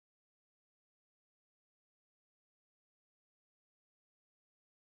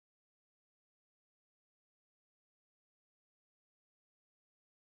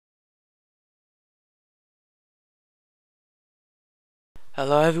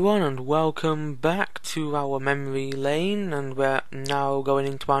Hello everyone and welcome back to our memory lane, and we're now going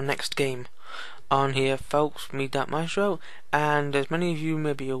into our next game on here, folks. Me, that Maestro, and as many of you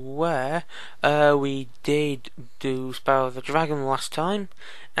may be aware, we did do Spell of the Dragon last time,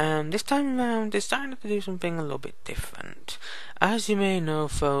 and this time around decided to do something a little bit different. As you may know,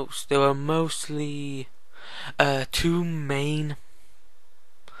 folks, there were mostly two main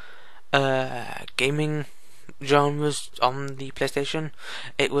gaming genres on the PlayStation.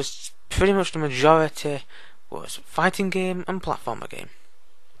 It was pretty much the majority was fighting game and platformer game.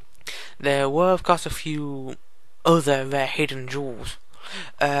 There were of course a few other rare hidden jewels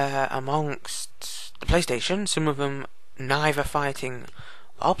amongst the PlayStation, some of them neither fighting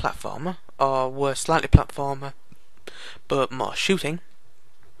or platformer, or were slightly platformer but more shooting,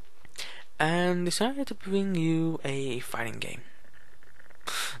 and decided to bring you a fighting game.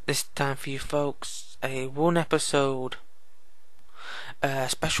 This time for you folks, a one episode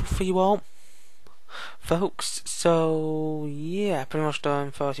special for you all, folks. So yeah, pretty much done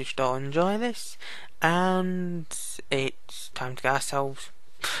for us. You should all enjoy this, and it's time to get ourselves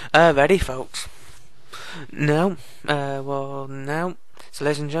ready, folks. Now, so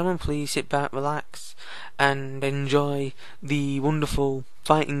ladies and gentlemen, please sit back, relax, and enjoy the wonderful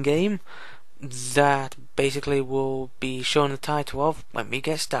fighting game that basically will be shown the title of when we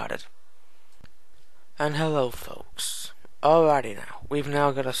get started. And hello folks, alrighty now, we've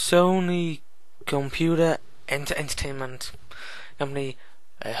now got a Sony computer entertainment company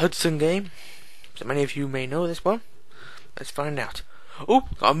Hudson game, so many of you may know this one. Let's find out. Oh,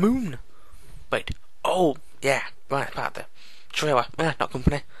 got a moon! Wait, oh yeah, right, part of the trailer, not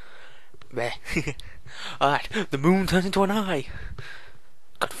company. There. Alright, the moon turns into an eye.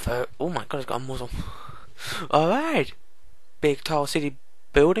 Got fur. Oh my god, it's got a muzzle. Alright. Big tall city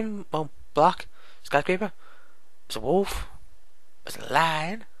building, well, black skyscraper. There's a wolf. There's a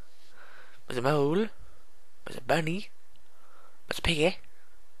lion. There's a mole. There's a bunny. There's a piggy.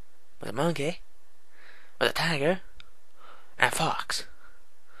 There's a monkey. There's a tiger. And a fox.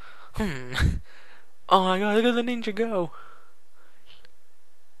 Oh my god, look at the ninja go.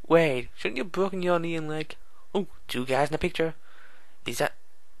 Wait, shouldn't you have broken your knee and leg? Oh, two guys in a picture. Is that...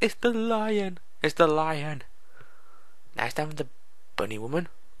 It's the lion. It's the lion. Nice time with the bunny woman.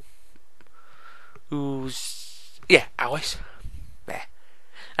 Who's... Yeah, Alice. There.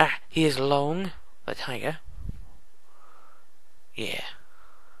 Here's Long, the tiger. Yeah.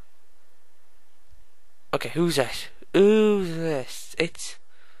 Okay, who's this? Who's this? It's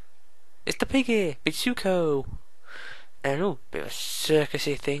the piggy. It's Suko. And oh, bit of a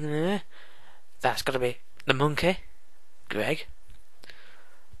circusy thing there. That's gotta be the monkey. Greg.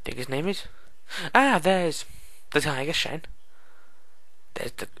 Think his name is? There's the tiger, Shen.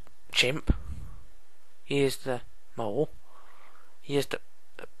 There's the chimp. Here's the mole. Here's the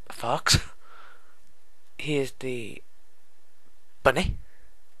fox. Here's the bunny.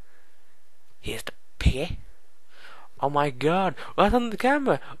 Here's the piggy. Oh my god, right on the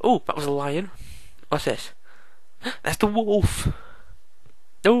camera. Oh, that was a lion. What's this? That's the wolf.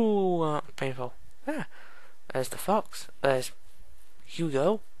 Oh, painful. There's the fox. There's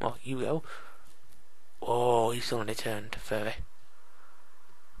Hugo. Oh, Hugo. Oh, he's suddenly turned furry.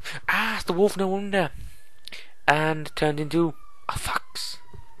 It's the wolf, no wonder. And turned into a fox.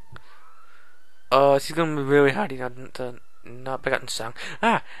 Oh, this is going to be really hard, to not pick up the song.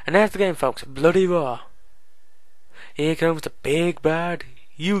 And there's the game, folks. Bloody Raw. Here comes the big bad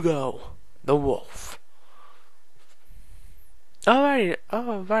Hugo, the wolf. Alrighty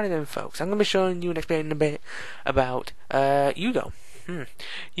then, folks. I'm going to be showing you and explaining a bit about Hugo.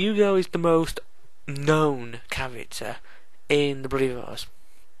 Hugo is the most known character in the Bloody Wars.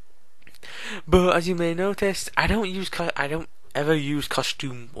 But as you may notice, I don't ever use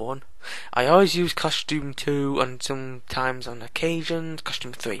costume 1. I always use costume 2, and sometimes on occasions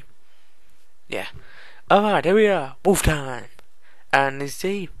costume 3. Yeah. Alright, here we are. Wolf time. And you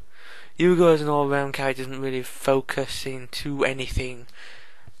see, Hugo as an all-round character doesn't really focus into anything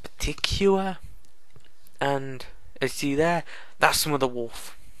particular. And as you see there, that's some of the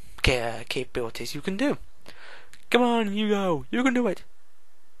wolf capabilities you can do. Come on, Hugo, you can do it.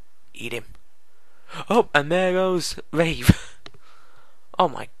 Eat him. Oh, and there goes Rave. Oh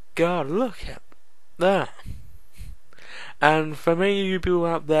my god, look at that. And for many of you people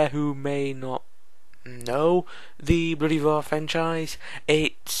out there who may not know the Bloody Roar franchise,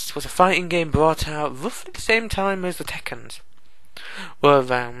 it was a fighting game brought out roughly the same time as the Tekkens were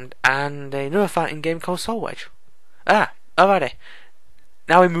around, and another fighting game called Soul Edge. Alrighty.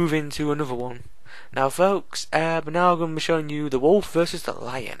 Now we move into another one. Now folks, but now I'm going to be showing you the wolf versus the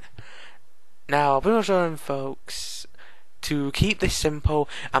lion. Now, pretty much folks, to keep this simple,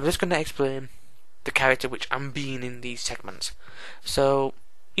 I'm just going to explain the character which I'm being in these segments. So,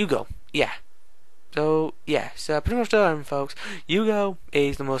 Hugo, yeah. So pretty much done, folks. Hugo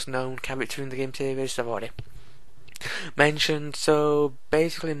is the most known character in the game series, I've already mentioned. So,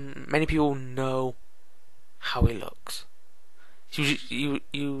 basically, many people know how he looks. You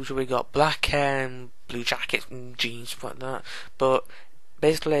usually got black hair and blue jackets and jeans, stuff like that. But,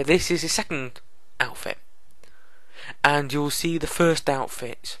 basically, this is his second outfit. And you'll see the first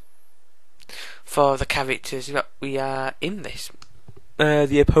outfit for the characters that we are in this.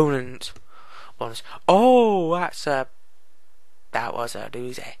 The opponent ones. Oh, that was a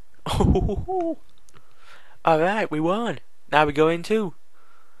doozy. Oh, alright, we won. Now we go into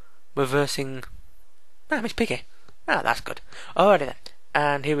reversing. Miss Piggy. That's good. Alrighty then.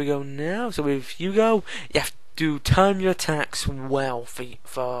 And here we go now. So with Hugo, you have to time your attacks well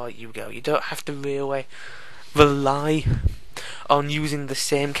for Hugo. You don't have to really rely on using the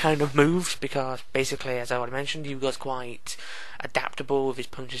same kind of moves, because basically, as I already mentioned, Hugo's quite adaptable with his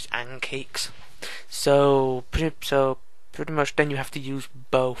punches and kicks. So pretty much then you have to use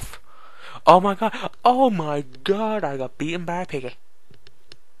both. Oh my god, I got beaten by a piggy.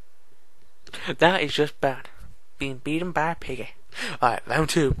 That is just bad. Being beaten by a piggy. Alright, round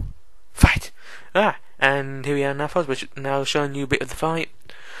 2. Fight! And here we are now, folks, which now showing you a bit of the fight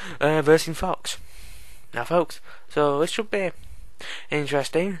versus Fox. Now, folks, so this should be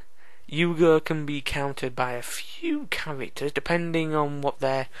interesting. Hugo can be countered by a few characters depending on what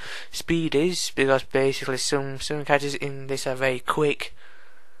their speed is, because basically some characters in this are very quick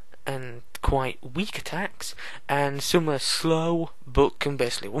and quite weak attacks, and some are slow but can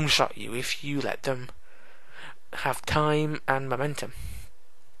basically one-shot you if you let them have time and momentum.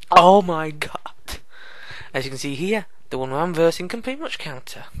 Oh my god! As you can see here, the one I'm versing can pretty much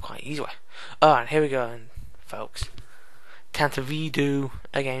counter quite easily. Alright, here we go, folks. Counter redo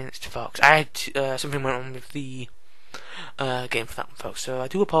against Fox. I had something went on with the game for that one, folks, so I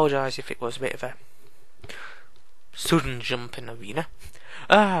do apologise if it was a bit of a sudden jump in arena.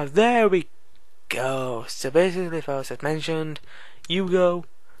 There we go. So basically, folks, as mentioned, Hugo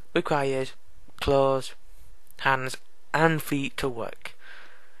requires claws, hands and feet to work.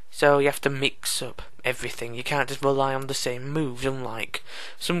 So you have to mix up everything. You can't just rely on the same moves, unlike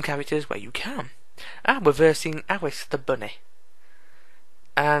some characters where you can. We're versing Alice the Bunny.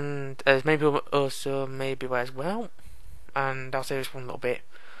 And as many people also may be aware as well, and I'll say this one a little bit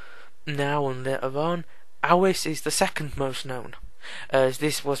now and later on, Alice is the second most known, as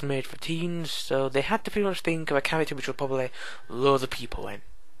this was made for teens, so they had to pretty much think of a character which would probably lure the people in.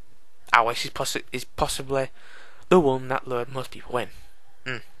 Alice is possibly the one that lured most people in.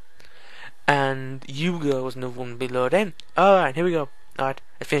 And Hugo was another one to be lured in. Alright, here we go. Alright,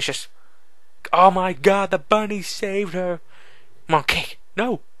 let's finish this. Oh my god, the bunny saved her. Come on, kick.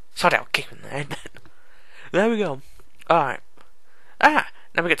 No. Sorry, I'll kick in there. There we go. Alright. Now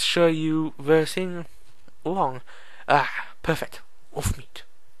we get to show you versing Long. Perfect. Wolf meat.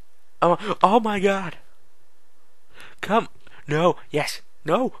 Oh my god. Come. No. Yes.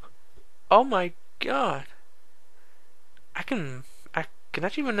 No. Oh my god. I can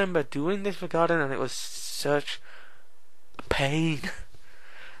actually remember doing this for Garden, and it was such a pain.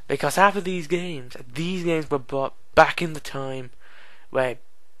 Because after these games were brought back in the time where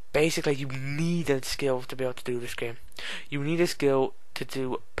basically you needed skill to be able to do this game. You need a skill to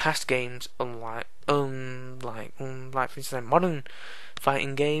do past games, unlike for instance modern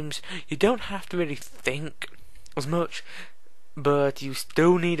fighting games. You don't have to really think as much, but you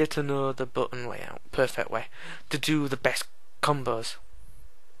still needed to know the button layout perfectly to do the best combos.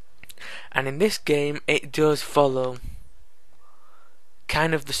 And in this game, it does follow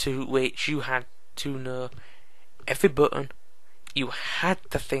kind of the suit, which you had to know every button. You had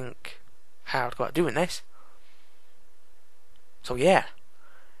to think how to go about doing this. So yeah,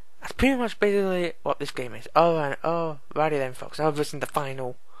 that's pretty much basically what this game is. Alrighty then, folks. Now we're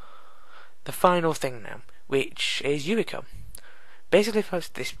the final thing now, which is Yuriko. Basically, folks,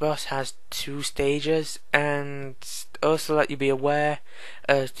 this boss has 2 stages, and also let you be aware,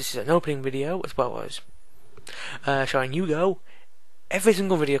 as this is an opening video as well as showing Hugo. Every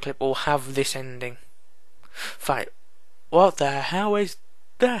single video clip will have this ending fight. What the hell is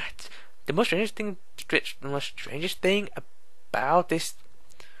that? The most strangest thing about this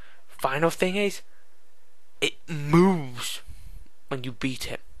final thing is it moves when you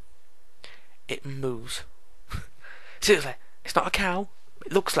beat it. It moves. Seriously, it's not a cow.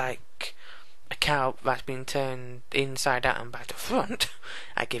 It looks like a cow that's been turned inside out and back to front.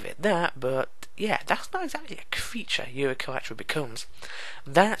 I give it that, but yeah, that's not exactly a creature Yuriko actually becomes.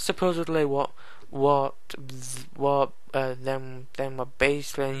 That's supposedly what then what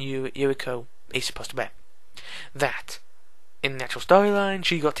basically Yuriko is supposed to be. That in the actual storyline,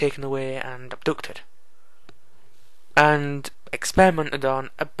 she got taken away and abducted, and experimented on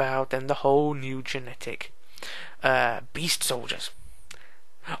about then the whole new genetic beast soldiers.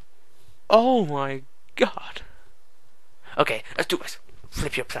 Oh my god. Okay, let's do this.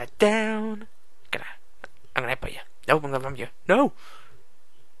 Flip you upside down. I'm gonna put you. No, I'm gonna ram you. No!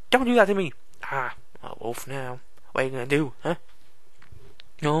 Don't do that to me! Ah, a wolf now. What are you gonna do, huh?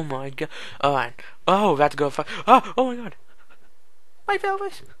 Oh my god. Alright. Oh, we have to go fight. Oh my god. My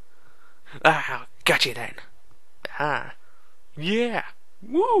pelvis. Ah, got you then. Ah. Yeah.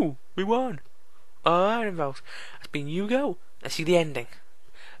 Woo! We won. Alright, then, folks. That's been You Go. Let's see the ending.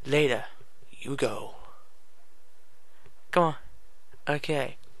 Later. You go. Come on.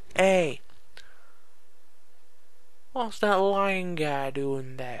 Okay. Hey. What's that lion guy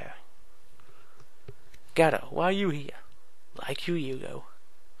doing there? Gato, why are you here? Like you, Yugo.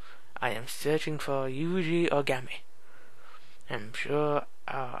 I am searching for Yuji Origami. I'm sure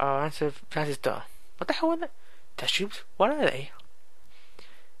our answer is door. What the hell are they? Test tubes? What are they?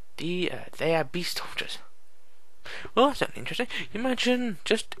 They are beast soldiers. Well, that's not interesting.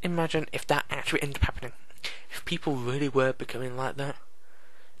 Just imagine if that actually ended up happening. If people really were becoming like that,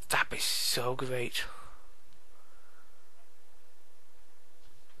 that'd be so great.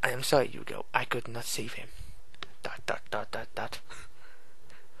 I am sorry, Yugo. I could not save him. ...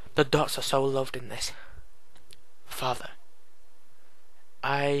 The dots are so loved in this. Father,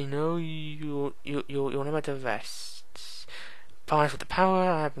 I know you never the rest. Promise with the power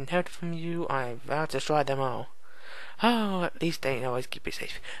I have inherited from you, I vow to destroy them all. Oh, at least they always keep it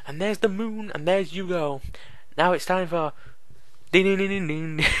safe. And there's the moon, and there's Yugo. Now it's time for ding ding ding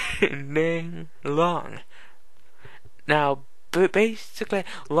ding ding ding Long. Now, basically,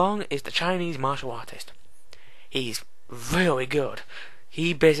 Long is the Chinese martial artist. He's really good.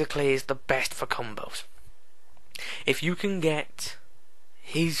 He basically is the best for combos. If you can get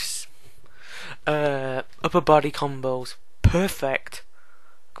his upper body combos perfect,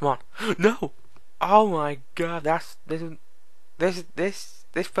 come on, no, oh my god, this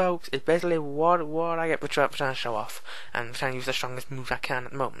folks is basically what I get for trying to show off and trying to use the strongest moves I can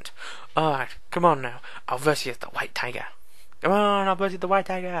at the moment. Alright, come on now, I'll verse you as the White Tiger. Come on, I'll verse you the White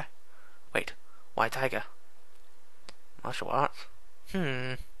Tiger. Wait, White Tiger? Martial arts?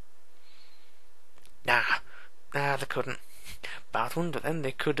 Nah, they couldn't. But I wonder then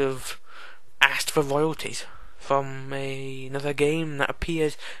they could have asked for royalties from another game that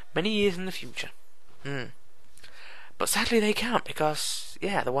appears many years in the future. But sadly they can't because,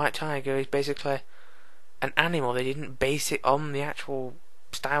 yeah, the White Tiger is basically an animal. They didn't base it on the actual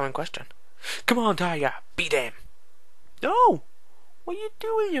style in question. Come on, Tiger, beat him. No! What are you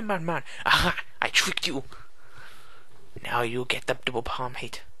doing, you madman? Aha! I tricked you. Now you get the double palm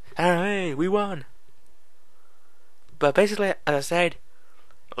hit. Hey, we won. But basically, as I said,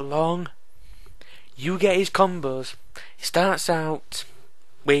 Long, you get his combos. He starts out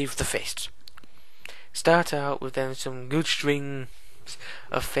with the fists. Start out with then some good strings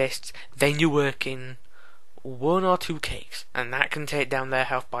of fists. Then you work in 1 or 2 cakes, and that can take down their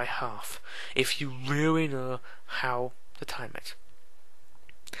health by half if you really know how to time it.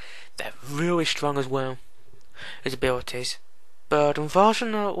 They're really strong as well, his abilities, but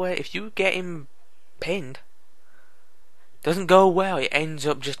unfortunately if you get him pinned, it doesn't go well. It ends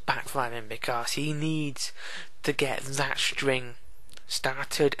up just backfiring because he needs to get that string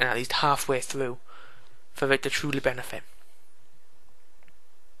started and at least halfway through for it to truly benefit.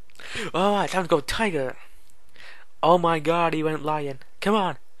 Alright, time to go Tiger. Oh my god, he went lion. Come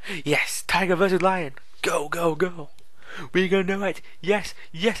on. Yes, Tiger versus lion. Go, go, go. We're gonna do it. Yes,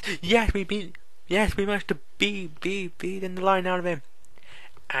 yes, yes, we managed to beat the lion out of him.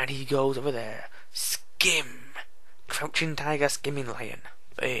 And he goes over there. Skim. Crouching Tiger, skimming lion.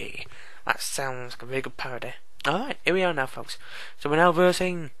 Hey, that sounds like a very good parody. Alright, here we are now, folks. So we're now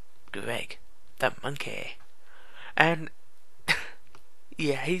versing Greg, the monkey. And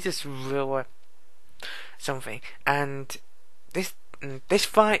yeah, he's just really something. And this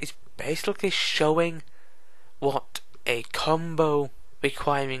fight is basically showing what a combo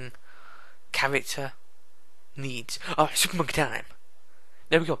requiring character needs. Alright, Super Monkey time.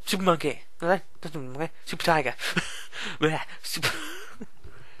 There we go, Super Monkey. Super Tiger.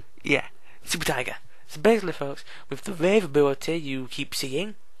 Yeah, Super Tiger. So basically, folks, with the wave ability you keep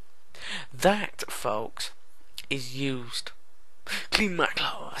seeing, that, folks, is used. Clean my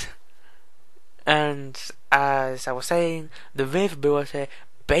clothes. And as I was saying, the wave ability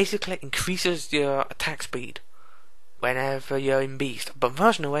basically increases your attack speed whenever you're in Beast. But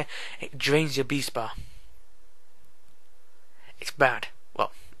unfortunately, it drains your Beast bar. It's bad.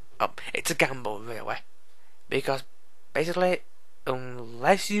 Well, it's a gamble, really. Because, basically,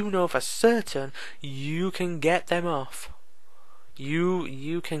 unless you know for certain, you can get them off.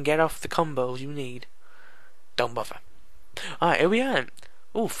 You can get off the combos you need. Don't bother. Alright, here we are.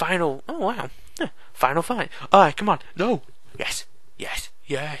 Oh, final. Oh, wow. Final fight. Alright, come on. No. Yes. Yes.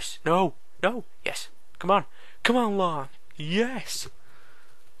 Yes. No. No. Yes. Come on. Come on, Long. Yes.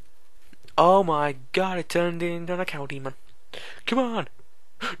 Oh my god, it turned into a cow demon. Come on.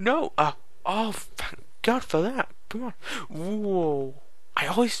 No. Oh, thank God for that. Come on. Whoa. I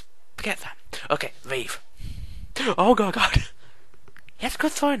always forget that. Okay, leave. Oh god, god. Yes,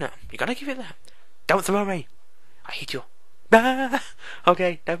 good throwing it. You gotta give it that. Don't throw me. I hate you. Ah!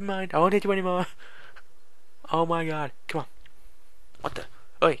 Okay, never mind. I won't hit you anymore. Oh my god. Come on. What the?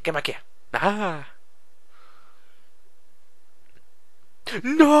 Oi, get back here. Ah!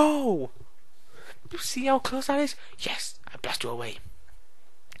 No! You see how close that is? Yes, I blast you away.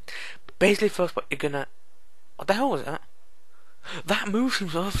 Basically, first, what you're gonna. What the hell was that? That move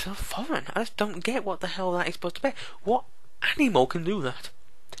seems so foreign. I just don't get what the hell that is supposed to be. What animal can do that?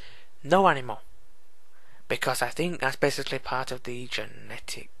 No animal. Because I think that's basically part of the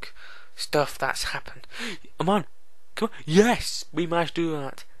genetic stuff that's happened. Come on. Come on. Yes, we must do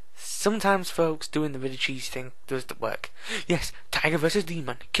that. Sometimes, folks, doing the really cheesy thing doesn't work. Yes, Tiger versus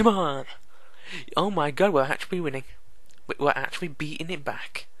Demon. Come on. Oh my god, we're actually winning. We're actually beating it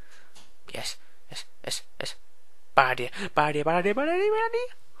back. Yes, yes, yes, yes. Bad idea, bad idea, bad idea, bad idea, bad idea.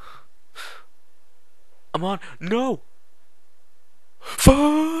 Come on, no.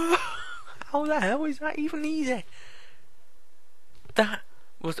 How the hell is that even easy? That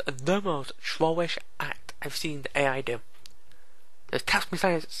was the most trollish act I've seen the AI do. It taps me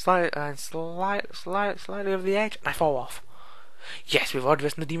slightly over the edge and I fall off. Yes, we've already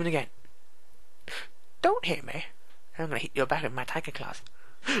risen the demon again. Don't hit me. I'm gonna hit your back with my tiger claws.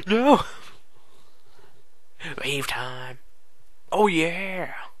 No! Rave time. Oh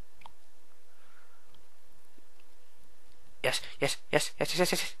yeah! Yes, yes, yes, yes, yes,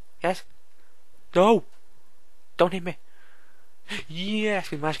 yes, yes, yes. No! Don't hit me.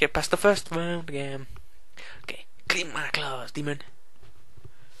 Yes, we managed to get past the first round again. Okay, clean my claws, demon.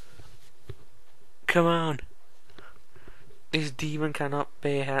 Come on. This demon cannot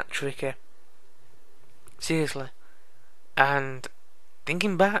be that tricky. Seriously. And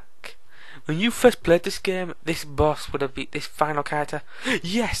thinking back, when you first played this game, this boss would have beat this final character.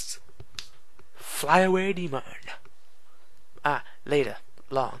 Yes! Fly away, demon. Later.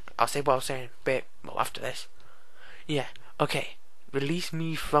 Long. I'll say what I was saying a bit more after this. Yeah, okay. Release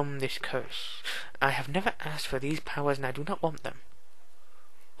me from this curse. I have never asked for these powers and I do not want them.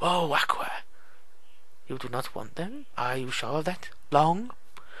 Whoa, Aqua. You do not want them? Are you sure of that? Long?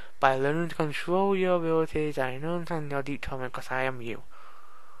 By learning to control your abilities, I understand your deep torment because I am you.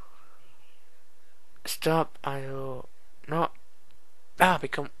 Stop, I will not...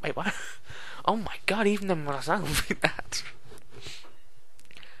 become... Wait, what? Oh my god, even the Mozart with that.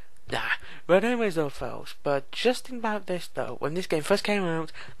 Nah, but anyways though, folks, but just think about this though, when this game first came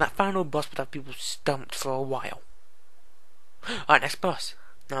out, that final boss would have people stumped for a while. Alright, next boss.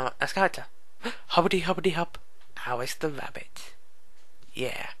 Now, next character. Hoppity hoppity hop, Alice the Rabbit.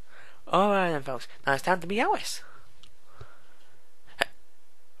 Yeah. Alright then, folks, now it's time to be Alice.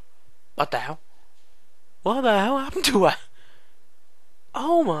 What the hell? What the hell happened to her?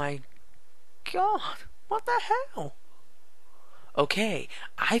 Oh my god, what the hell? Okay,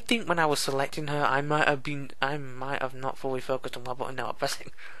 I think when I was selecting her, I might have not fully focused on what button I was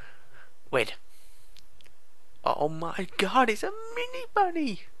pressing. Wait. Oh my god, it's a mini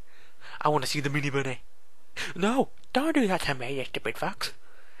bunny! I want to see the mini bunny. No, don't do that to me, you stupid fox.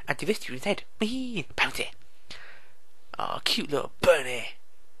 And to this you said, me, bouncy. Oh, cute little bunny.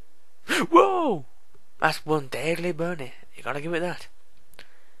 Whoa! That's one deadly bunny. You gotta give it that.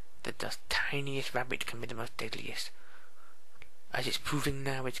 The tiniest rabbit can be the most deadliest. As it's proving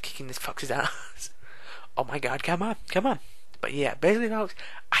now, it's kicking this fox's ass. Oh my god, come on, come on. But yeah, basically folks,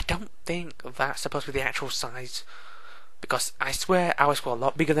 I don't think that's supposed to be the actual size. Because I swear Alice was a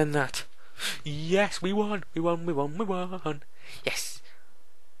lot bigger than that. Yes, we won, we won, we won, we won. Yes.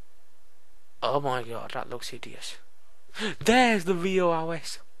 Oh my god, that looks hideous. There's the real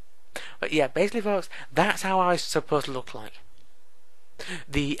Alice. But yeah, basically folks, that's how Alice is supposed to look like.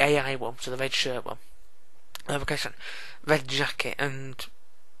 The AI one, so the red shirt one. Question. Red jacket and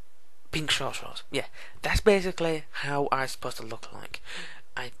pink shorts. Yeah, that's basically how I'm supposed to look like.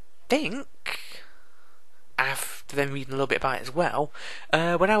 I think, after then reading a little bit about it as well,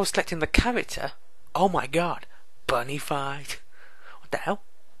 when I was selecting the character, oh my god, bunny fight. What the hell?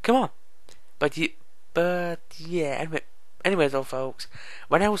 Come on. But yeah. Anyway, though, folks,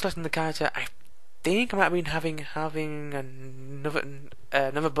 when I was listening to the character, I think I might have been having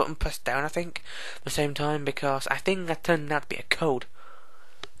another button pressed down. I think at the same time, because I think that turned out to be a code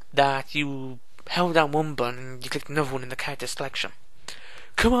that you held down one button and you clicked another one in the character selection.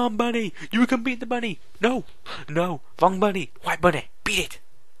 Come on, bunny! You can beat the bunny! No! No! Wrong bunny! White bunny! Beat it!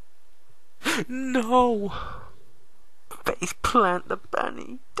 No! Face plant the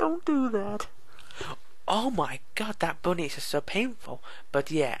bunny! Don't do that! Oh my god, that bunny is just so painful. But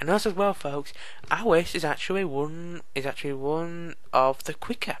yeah, and also as well, folks, Alice is actually one of the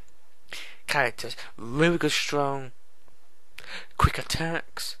quicker characters. Really good, strong, quick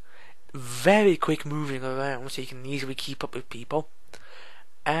attacks, very quick moving around, so you can easily keep up with people.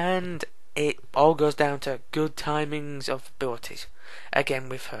 And it all goes down to good timings of abilities. Again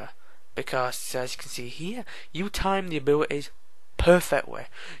with her, because as you can see here, you time the abilities perfectly.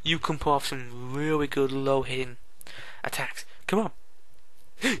 You can pull off some really good low hitting attacks. Come on.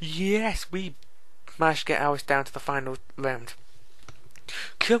 Yes, we managed to get ours down to the final round.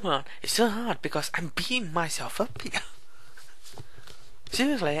 Come on, it's so hard because I'm beating myself up here.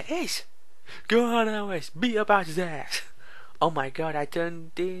 Seriously, it is. Go on, Alice, beat up his ass. Oh my god, I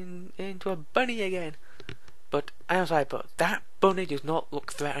turned into a bunny again. But I'm sorry, but that bunny does not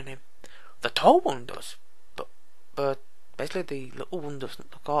look threatening. The tall one does, but basically the little one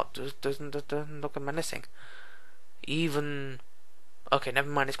doesn't look menacing. Even okay, never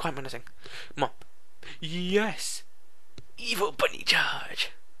mind. It's quite menacing. Come on, yes, evil bunny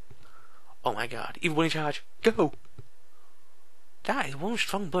charge. Oh my god, evil bunny charge, go! That is one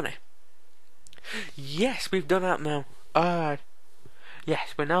strong bunny. Yes, we've done that now. Alright.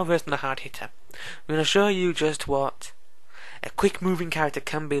 Yes, we're now versing the hard hitter. I'm going to show you just what a quick moving character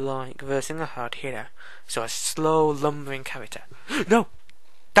can be like versing a hard hitter. So a slow lumbering character. No!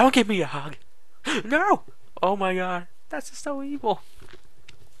 Don't give me a hug! No! Oh my god, that's just so evil.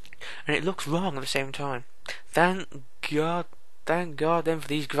 And it looks wrong at the same time. Thank god then for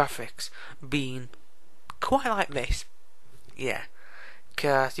these graphics being quite like this. Yeah.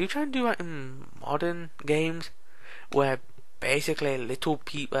 Because you try and do that in modern games where basically little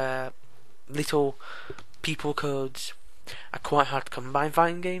people codes are quite hard to come by in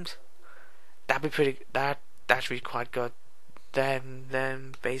fighting games. That'd be quite good.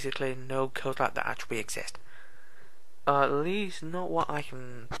 Then basically no codes like that actually exist. At least not what I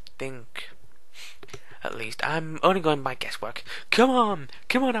can think. At least I'm only going by guesswork. Come on,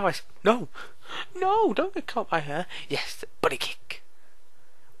 Alice. No, don't get caught by her. Yes, buddy kick.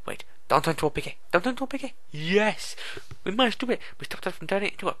 Wait, don't turn into a piggy. Don't turn into a piggy. Yes, we managed to do it. We stopped her from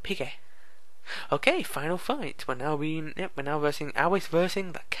turning into a piggy. Okay, final fight. We're now versing Alice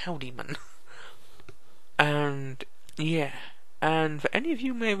versing the cow demon. And yeah, and for any of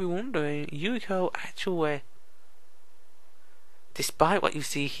you may be wondering, Yuriko actually, despite what you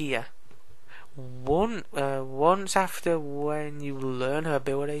see here, once after when you learn her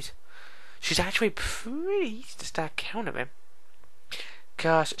abilities, she's actually pretty easy to start countering,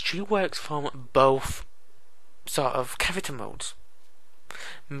 because she works from both sort of character modes.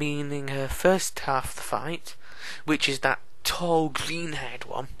 Meaning her first half of the fight, which is that tall green-haired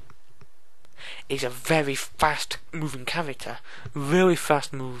one, is a very fast moving character, really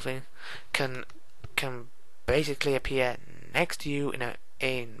fast moving, can basically appear next to you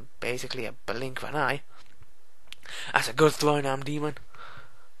in basically a blink of an eye. That's a good throwing arm demon.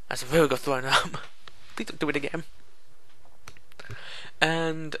 That's a very good throwing arm. Please don't do it again.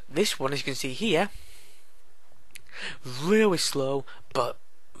 And this one, as you can see here, really slow but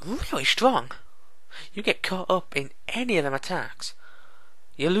really strong. You get caught up in any of them attacks,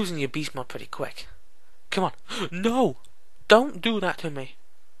 you're losing your beast mod pretty quick. Come on. No! Don't do that to me.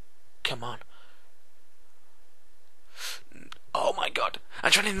 Come on. Oh my god.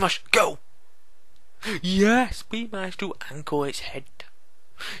 Adrenaline rush. Go! Yes! We managed to ankle its head.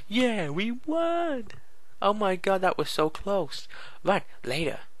 Yeah, we won! Oh my god, that was so close. Right,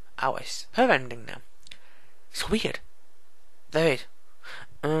 later. Alice. Her ending now. It's weird. There it is.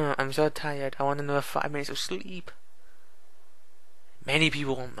 I'm so tired. I want another 5 minutes of sleep. Many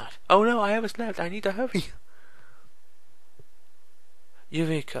people want that. Oh no, I haven't slept. I need to hurry.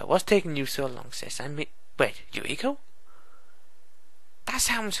 Yuriko, what's taking you so long, sis? Wait, Yuriko? That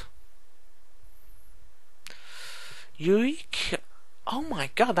sounds... Yuriko? Oh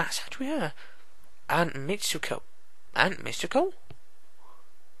my god, that's actually her. Aunt Mitsuko. Aunt Mitsuko?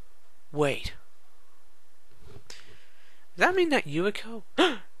 Wait. Does that mean that Yuriko?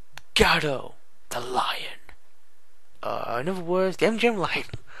 Gato, the lion. In other words, the MGM lion.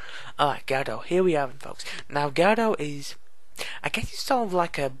 Alright, Gado, here we have him, folks. Now, Gado is, I guess he's sort of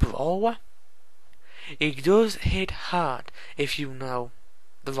like a brawler. He does hit hard if you know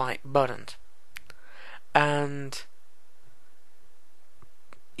the right buttons. And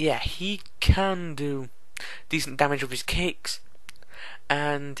yeah, he can do decent damage with his kicks,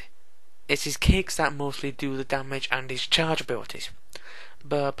 and it's his kicks that mostly do the damage and his charge abilities.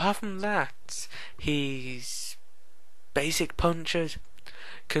 But apart from that, his basic punches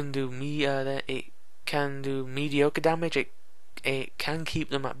can do it can do mediocre damage. It can keep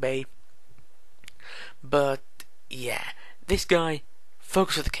them at bay. But yeah, this guy,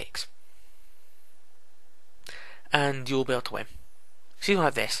 focus with the kicks, and you'll be able to win. See,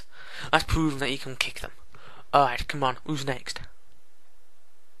 like this. That's proven that you can kick them. Alright, come on, who's next?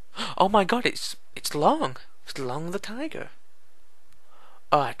 Oh my god, it's Long. It's Long the Tiger.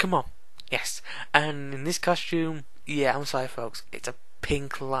 Alright, come on. Yes. And in this costume, yeah, I'm sorry folks, it's a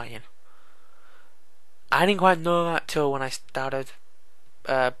pink lion. I didn't quite know that till when I started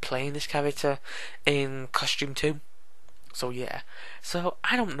playing this character in costume 2. So yeah. So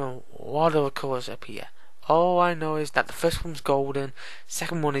I don't know what other colours up here. All I know is that the first one's golden,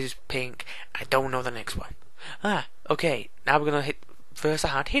 second one is pink. I don't know the next one. Okay. Now we're gonna hit first a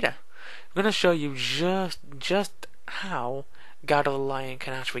hard hitter. I'm gonna show you just how Gado the Lion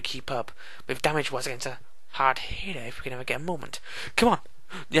can actually keep up with damage was against a hard hitter if we can ever get a moment. Come on.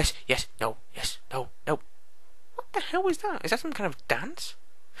 Yes, no, no. What the hell is that? Is that some kind of dance?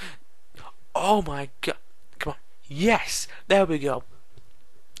 Oh my god. Come on. Yes, there we go.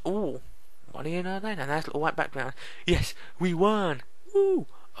 Ooh. What do you know then? A nice little white background. Yes, we won! Woo!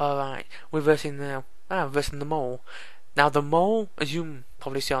 Alright, we're versing now. Versing the mole. Now the mole, as you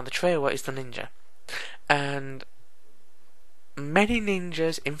probably see on the trailer, is the ninja. And many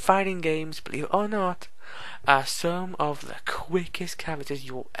ninjas in fighting games, believe it or not, are some of the quickest characters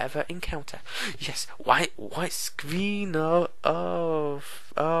you will ever encounter. Yes, white screen of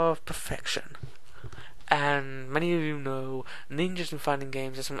perfection. And many of you know ninjas in fighting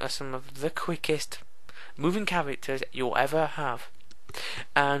games are some of the quickest moving characters you'll ever have.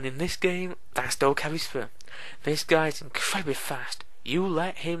 And in this game, that still carries through. This guy's incredibly fast. You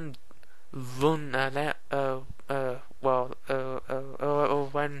let him run run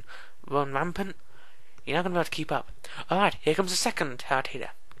rampant, you're not gonna be able to keep up. Alright, here comes the second hard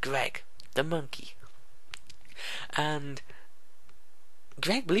hitter, Greg, the monkey. And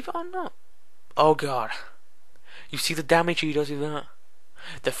Greg, believe it or not, oh god, you see the damage he does with that?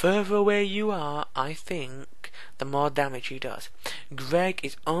 The further away you are, I think, the more damage he does. Greg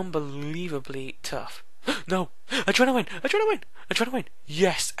is unbelievably tough. No! Adrenaline!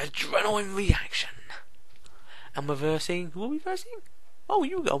 Yes! Adrenaline reaction! And we're versing. Who are we versing? Oh,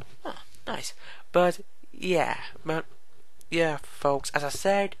 you go. Ah, nice. But yeah, folks, as I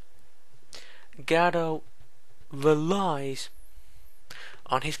said, Gado relies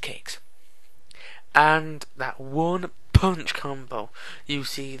on his kicks. And that one punch combo you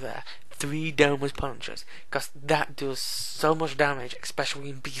see there, 3 downwards punches, because that does so much damage, especially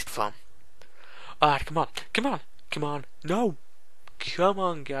in beast form. Alright, come on, no! Come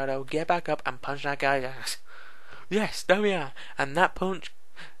on, Gado, get back up and punch that guy's ass. Yes, there we are, and that punch,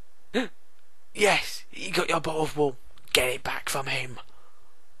 yes, you got your bottle of wool, get it back from him.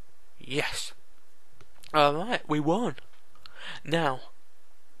 Yes. Alright, we won. Now,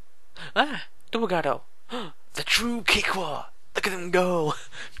 double Gado. The true kick war. Look at him go.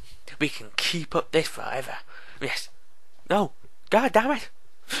 We can keep up this forever. Yes. No. God damn it.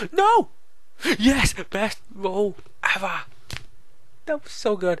 No. Yes. Best roll ever. That was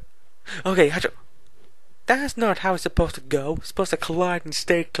so good. Okay, Hudson. That's not how it's supposed to go. It's supposed to collide and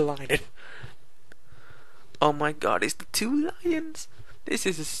stay collided. Oh my god, it's the 2 lions. This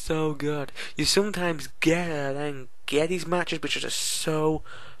is so good. You sometimes get these matches which are just so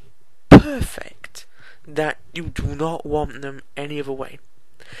perfect that you do not want them any other way.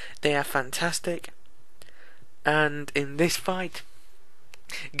 They are fantastic, and in this fight,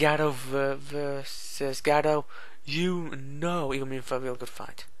 Gado versus Gado, you know you're in for a real good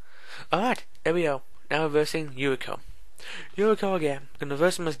fight. Alright, here we go. Now we're versing Yuriko. Yuriko again. I'm gonna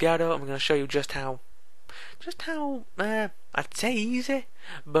verse him as Gado, and I'm gonna show you just how I'd say easy,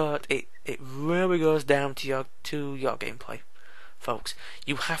 but it really goes down to your gameplay. Folks,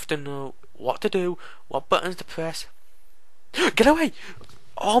 you have to know what to do, what buttons to press. Get away!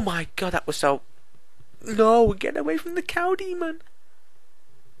 Oh my god, that was so... No, get away from the cow demon!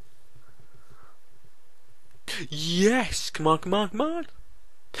 Yes! Come on!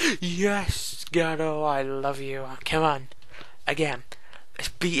 Yes, Gado, I love you. Come on. Again, let's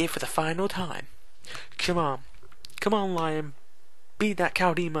beat it for the final time. Come on, lion. Beat that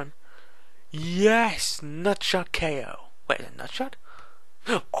cow demon. Yes, nutshot KO. Wait, is it nutshot?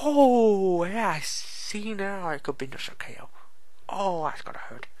 Oh, yeah, I see now. It could be nutshot KO. Oh, that's gotta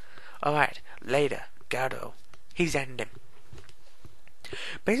hurt. Alright, later, Gado. He's ending.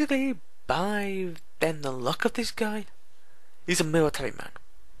 Basically, by then the luck of this guy, he's a military man.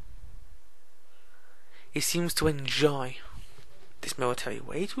 He seems to enjoy this military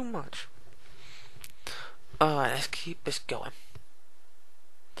way too much. Alright, let's keep this going.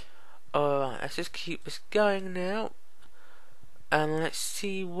 Alright, let's just keep this going now. And let's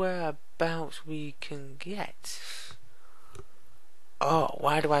see whereabouts we can get. Oh,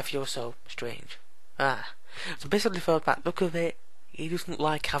 why do I feel so strange? So basically for that look of it, he doesn't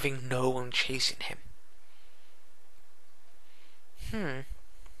like having no one chasing him.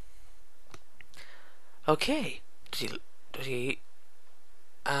 Okay. Does he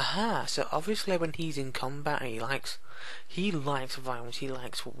Aha, so obviously when he's in combat he likes violence, he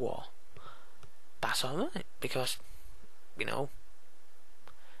likes war. That's alright, because you know,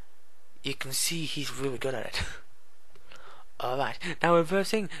 you can see he's really good at it. Alright, now we're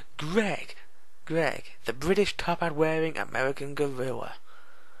versing Greg, the British top hat wearing American gorilla.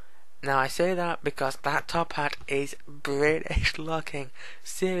 Now I say that because that top hat is British looking.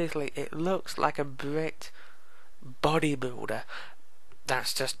 Seriously, it looks like a Brit bodybuilder.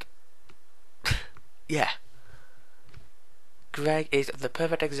 That's just yeah. Greg is the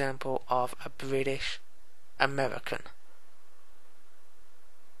perfect example of a British American.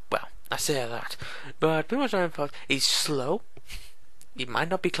 Well, I say that, but pretty much what I'm he's slow. He might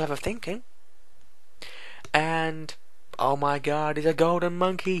not be clever thinking, and oh my God, he's a golden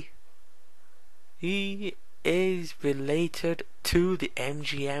monkey. He is related to the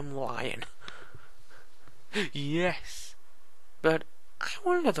MGM lion. Yes, but I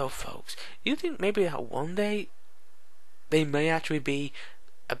wonder though, folks. You think maybe that one day they may actually be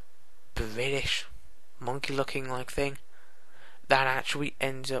a British monkey-looking like thing that actually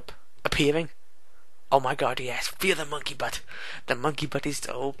ends up appearing? Oh my God, yes! Fear the monkey butt. The monkey butt is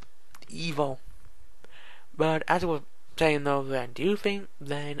so evil. But as I was saying though, then do you think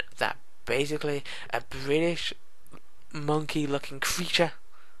then that basically a British monkey-looking creature?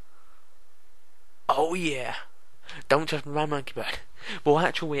 Oh yeah! Don't touch my monkey butt. Will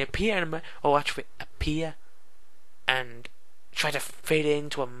actually appear and try to fit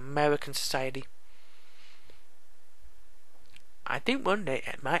into American society. I think one day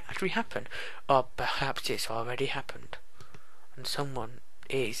it might actually happen, or perhaps it's already happened, and someone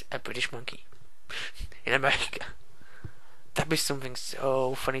is a British monkey in America. That'd be something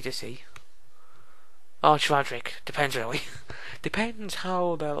so funny to see. Or tragic, depends really. Depends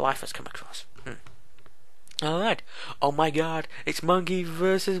how their life has come across. Alright, oh my God, it's monkey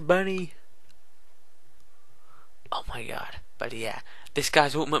versus bunny. Oh my God, but yeah, this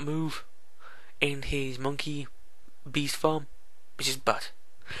guy's ultimate move in his monkey beast form is his butt.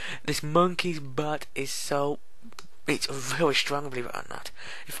 This monkey's butt is it's really strong, believe it or not.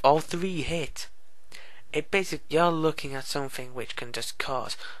 If all three hit, it basically, you're looking at something which can just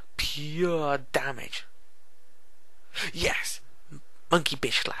cause pure damage. Yes, monkey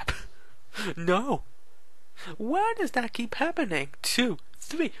bitch slap. No. Why does that keep happening? 2,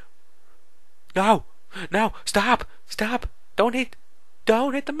 3. No, stop. Don't hit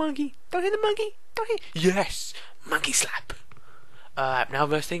the monkey. Don't hit. Yes, monkey slap. Now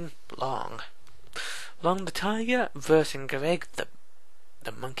versing Long the tiger versus Greg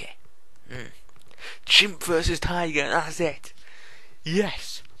the monkey. Chimp versus tiger. That's it.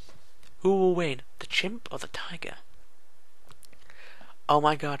 Yes. Who will win, the chimp or the tiger? Oh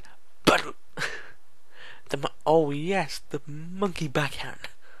my God, but oh yes, the monkey backhand.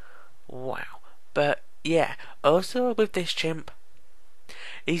 Wow. But yeah, also with this chimp,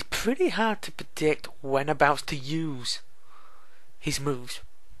 he's pretty hard to predict when about to use his moves.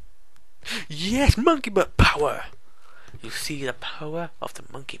 Yes, monkey butt power. You see the power of the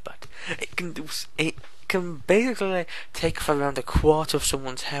monkey butt. It can basically take off around a quarter of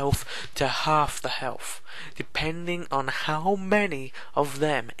someone's health to half the health, depending on how many of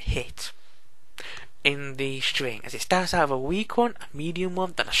them hit in the string, as it starts out of a weak one, a medium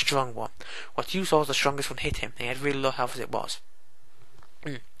one, then a strong one. What you saw was the strongest one hit him, and he had really low health as it was.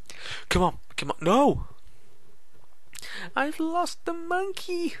 Come on, no! I've lost the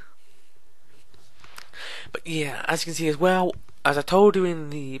monkey! But yeah, as you can see as well, as I told you in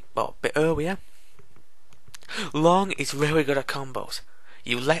the bit earlier, Long is really good at combos.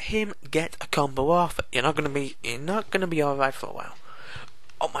 You let him get a combo off, you're not gonna be alright for a while.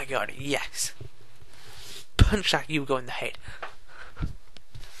 Oh my God, yes! Punch that Hugo in the head.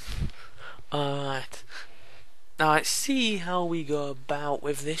 Alright. Now let's see how we go about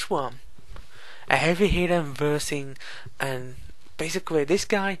with this one. A heavy hitter versing, and basically this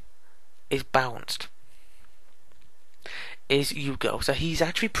guy is balanced. Is Yugo, so he's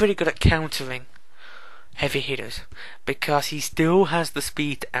actually pretty good at countering heavy hitters because he still has the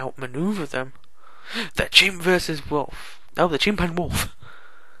speed to outmaneuver them. The chimp versus wolf. Oh, the chimp and wolf.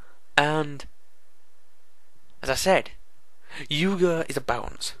 And as I said, Yuga is a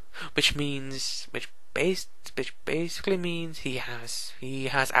balance, which basically means he has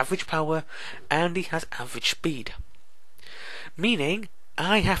average power and he has average speed. Meaning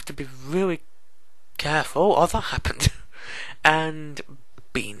I have to be really careful or that happens. And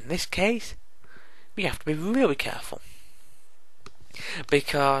in this case, we have to be really careful.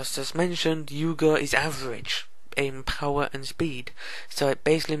 Because as mentioned, Yuga is average in power and speed, so it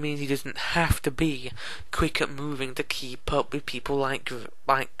basically means he doesn't have to be quick at moving to keep up with people like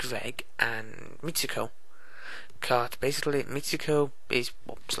Greg and Mitsuko. Because basically Mitsuko is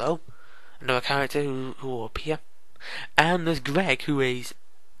slow, another character who will appear, and there's Greg who is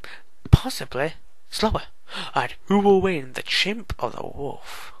possibly slower. Alright, who will win, the chimp or the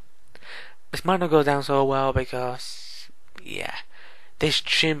wolf? This might not go down so well because, yeah, this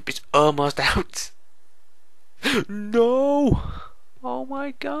chimp is almost out. No! Oh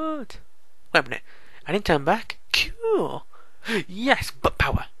my god. Wait a minute, I didn't turn back? Cool. Yes, but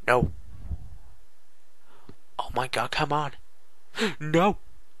power. No. Oh my god, come on. No.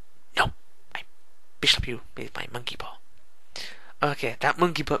 No. I bishop you with my monkey paw. Okay, that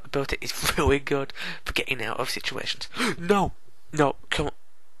monkey paw ability is really good for getting out of situations. No. No, come on.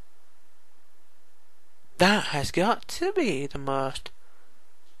 That has got to be the most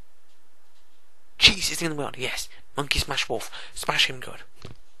cheesiest thing in the world. Yes, monkey smash wolf. Smash him good.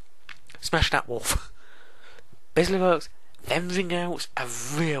 Smash that wolf. Basically, folks, them ring outs are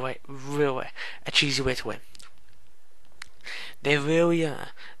really a cheesy way to win. They really are.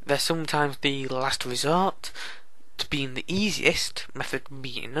 They're sometimes the last resort to being the easiest method of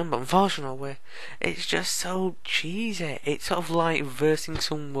beating them, but unfortunately, it's just so cheesy. It's sort of like versing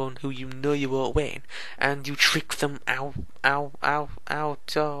someone who you know you won't win, and you trick them out of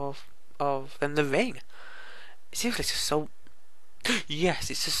the ring. Seriously, it's just so. Yes,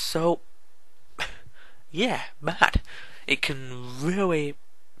 it's just so. Yeah, bad. It can really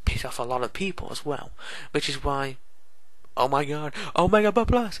piss off a lot of people as well, which is why. Oh my god, Omega Butt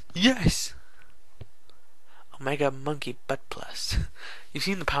Plus! Yes! Omega Monkey Butt Plus. You've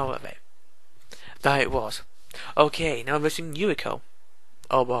seen the power of it. That it was. Okay, now versing Yuriko.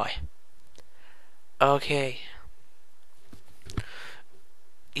 Oh boy. Okay.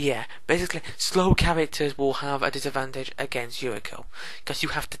 Yeah, basically, slow characters will have a disadvantage against Yuriko, because you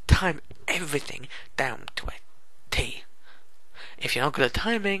have to time everything down to a T. If you're not good at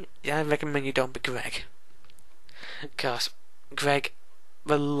timing, I recommend you don't be Greg. Because Greg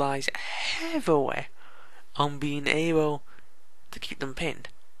relies heavily on being able to keep them pinned.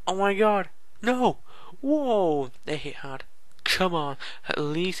 Oh my god, no! Whoa, they hit hard. Come on, at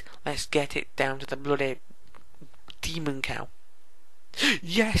least let's get it down to the bloody demon cow.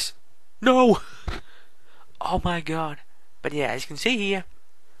 Yes! No! Oh my god. But yeah, as you can see here,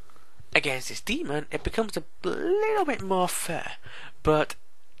 against this demon, it becomes a little bit more fair, but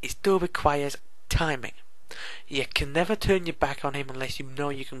it still requires timing. You can never turn your back on him unless you know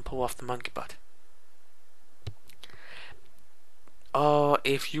you can pull off the monkey butt. Or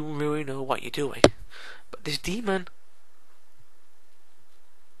if you really know what you're doing. But this demon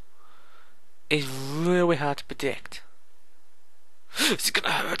is really hard to predict. It's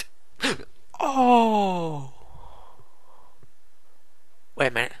gonna hurt. Oh! Wait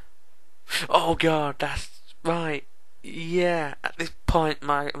a minute. Oh god, that's right. Yeah, at this point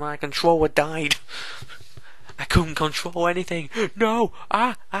my controller died. I couldn't control anything. No!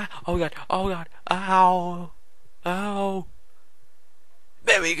 Oh god, ow! Ow!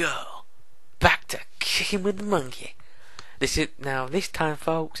 There we go! Back to kicking with the monkey. This time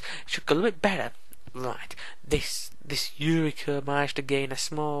folks, it should go a little bit better. Right, this Eureka managed to gain a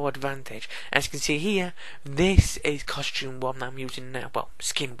small advantage. As you can see here, this is costume 1 I'm using now. Well,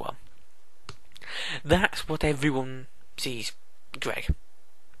 skin 1. That's what everyone sees, Greg.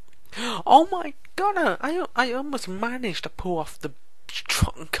 Oh my god, I almost managed to pull off the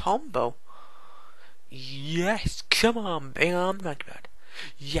strong combo. Yes, come on, big arm Magbird.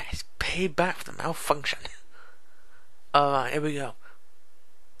 Yes, pay back for the malfunction. Alright, here we go.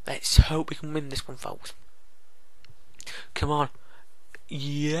 Let's hope we can win this one, folks. Come on.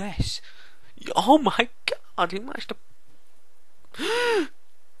 Yes. Oh my god, he managed to...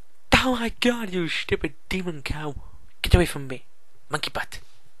 Oh my god, you stupid demon cow. Get away from me. Monkey butt.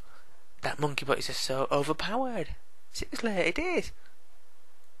 That monkey butt is just so overpowered. Seriously, it is.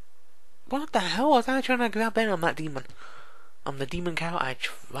 What the hell was I trying to grab then? I'm that demon. I'm the demon cow. I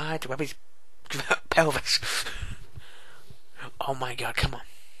tried to grab his pelvis. Oh my god, come on.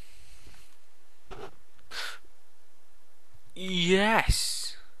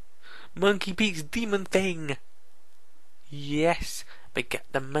 Yes! Monkey Pete's demon thing! Yes! We got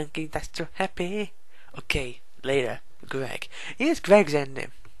the monkey that's so happy. Okay, later, Greg. Here's Greg's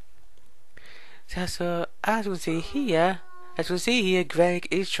ending. So as we see here, Greg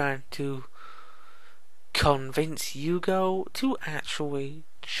is trying to convince Hugo to actually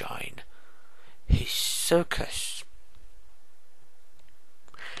join his circus.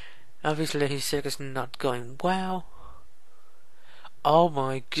 Obviously his circus is not going well. Oh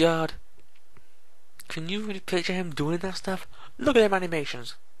my god. Can you really picture him doing that stuff? Look at them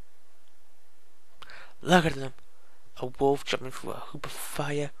animations. Look at them. A wolf jumping through a hoop of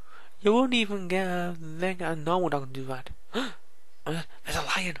fire. You won't even get a thing. A normal dog can do that. There's a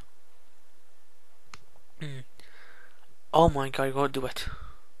lion. Oh my god, you won't do it.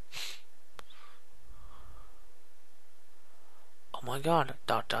 Oh my god.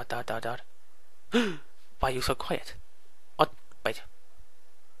 Dot. Why are you so quiet? What? Wait.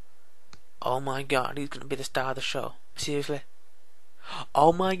 Oh my god, he's gonna be the star of the show. Seriously?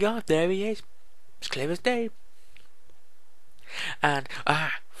 Oh my god, there he is. It's clear as day. And,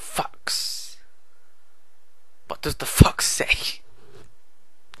 fox. What does the fox say?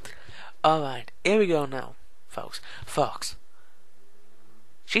 Alright, here we go now, folks. Fox.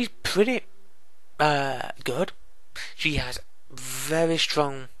 She's pretty, good. She has very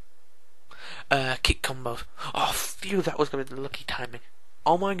strong, kick combos. Oh, phew, that was gonna be the lucky timing.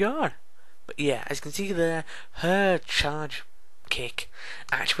 Oh my god. But yeah, as you can see there, her charge kick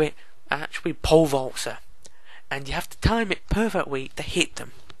actually pole vaults her. And you have to time it perfectly to hit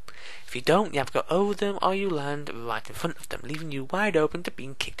them. If you don't, you have to go over them or you land right in front of them, leaving you wide open to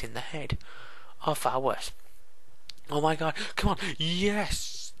being kicked in the head. Or far worse. Oh my god, come on,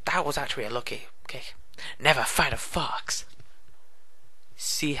 yes! That was actually a lucky kick. Never fight a fox.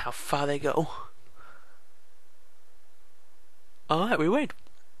 See how far they go. Alright, we win.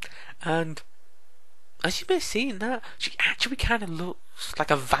 And as you may have seen that, she actually kind of looks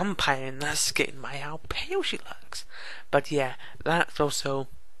like a vampire in that skin by how pale she looks. But yeah, that's also,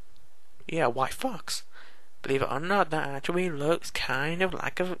 yeah, a white fox. Believe it or not, that actually looks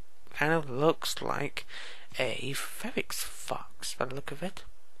looks like a ferrex fox by the look of it.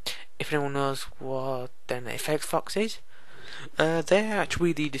 If anyone knows what then a ferrex fox is, they're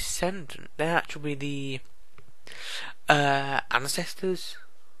actually the descendant. They're actually the ancestors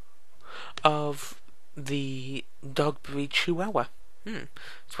of the dog breed Chihuahua. So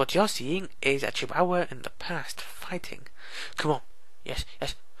what you're seeing is a Chihuahua in the past fighting. Come on, yes.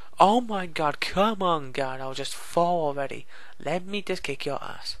 Oh my god, come on, God, I'll just fall already. Let me just kick your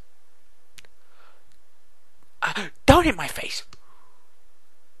ass. Don't hit my face.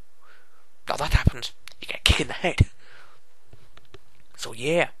 Now that happens, you get kicked in the head. So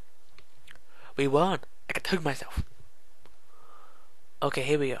yeah, we won. I can hug myself. Okay,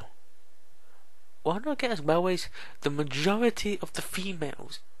 here we go. What I get as well is the majority of the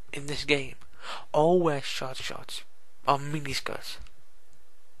females in this game all wear short shorts or miniskirts.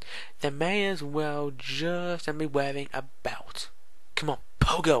 They may as well just be wearing a belt. Come on,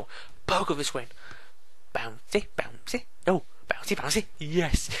 pogo this way. Bouncy, no, bouncy,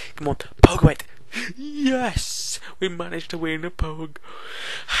 yes. Come on, pogo it. Yes, we managed to win a pogo.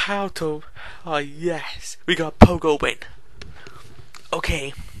 Oh yes, we got a pogo win.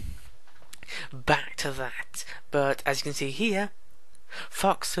 Okay. Back to that, but as you can see here,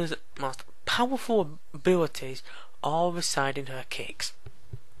 Fox's most powerful abilities all reside in her kicks.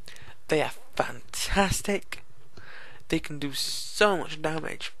 They are fantastic. They can do so much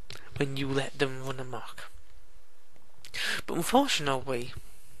damage when you let them run amok. But unfortunately,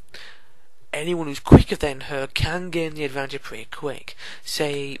 anyone who's quicker than her can gain the advantage pretty quick.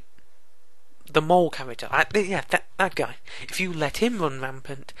 Say, the mole character, that guy. If you let him run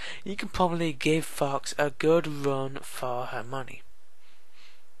rampant, you can probably give Fox a good run for her money.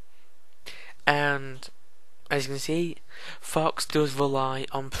 And as you can see, Fox does rely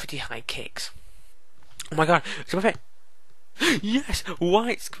on pretty high kicks. Oh my god, it's perfect. Yes,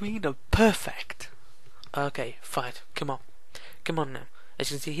 white screen of perfect. Okay, fight. Come on now.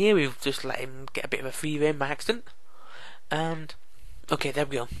 As you can see here, we've just let him get a bit of a free rein by accident. And okay, there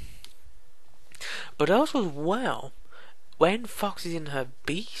we go. But also as well, when Fox is in her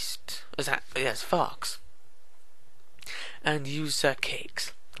beast, as Fox, and use her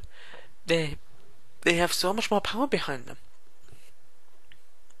kicks, they have so much more power behind them.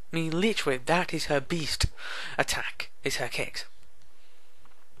 I mean, literally, that is her beast attack, is her kicks.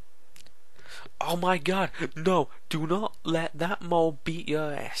 Oh my god, no, do not let that mole beat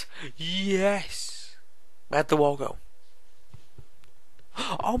your ass. Yes! Where'd the wall go?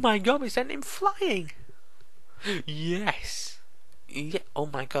 Oh my god, we sent him flying! Yes! Yeah, oh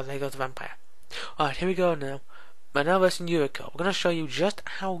my god, there goes the vampire. Alright, here we go now. Now versus Yuriko. We're going to show you just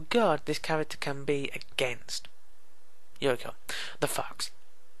how good this character can be against Yuriko, the fox.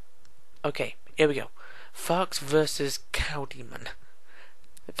 Okay, here we go. Fox versus Cow Demon.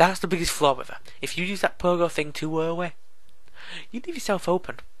 That's the biggest flaw with her. If you use that pogo thing too early, you leave yourself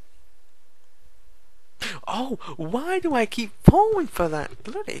open. Oh, why do I keep falling for that?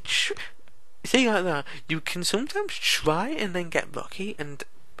 Bloody see like that, you can sometimes try and then get lucky and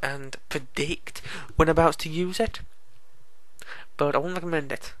predict when about to use it. But I won't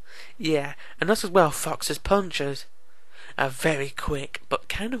recommend it. Yeah, and also as well, Fox's punches are very quick but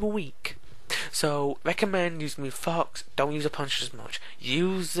kind of weak. So recommend using with Fox. Don't use the punches as much.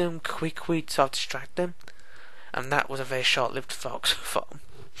 Use them quickly to sort of distract them. And that was a very short-lived Fox form.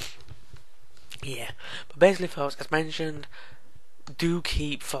 Yeah, but basically, folks, as mentioned, do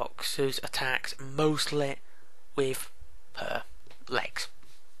keep Fox's attacks mostly with her legs,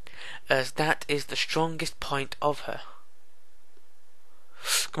 as that is the strongest point of her.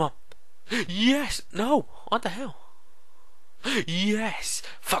 Come on. Yes! No! What the hell? Yes!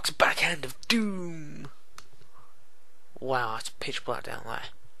 Fox backhand of doom! Wow, it's pitch black down there.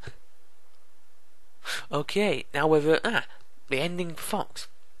 Okay, now we're at the ending for Fox.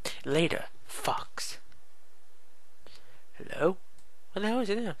 Later, Fox. Hello? What the hell is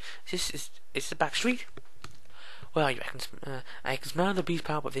it now? Is this the back street? Well, you reckon? I can smell the beast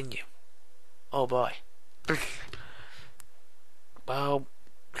power within you. Oh boy. Well,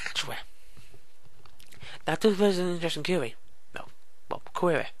 actually, that does raise an interesting query. No, well,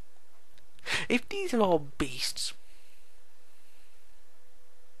 query. If these are all beasts,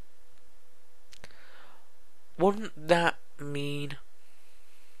 wouldn't that mean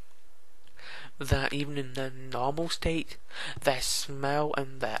that even in their normal state, their smell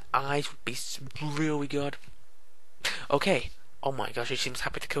and their eyes would be really good? Okay. Oh my gosh, she seems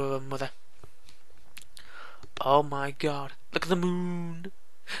happy to kill her mother. Oh my god, look at the moon.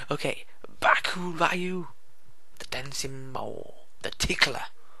 Okay, Baku Ryu, the dancing mole, the tickler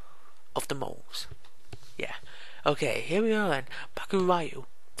of the moles. Yeah. Okay, here we are then. Baku Ryu,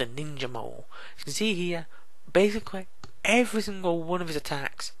 the ninja mole. As you can see here, basically every single one of his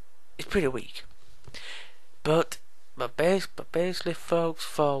attacks is pretty weak. But basically, folks,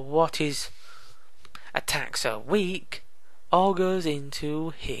 for what his attacks are weak, all goes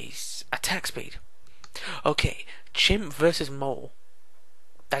into his attack speed. Okay, chimp versus mole.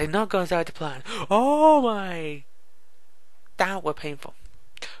 That did not go inside the plan. Oh my! That were painful.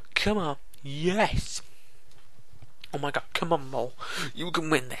 Come on, yes! Oh my god, come on, mole. You can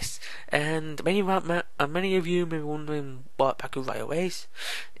win this. And many of you may be wondering what Baku Ryu is.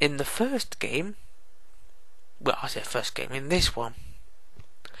 In the first game, well, I say first game, in this one,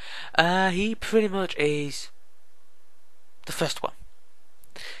 he pretty much is the first one.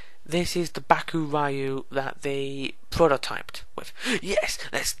 This is the Baku Ryu that they prototyped with. Yes,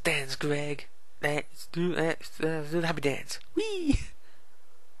 let's dance, Greg. Let's do the happy dance. Whee!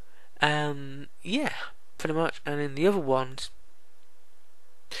 Yeah, pretty much. And in the other ones,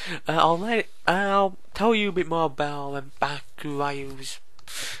 I'll tell you a bit more about Baku Ryu's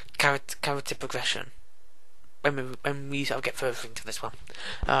character progression when we sort of get further into this one.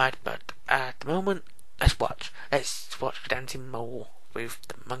 Alright, but at the moment, let's watch the dancing mole with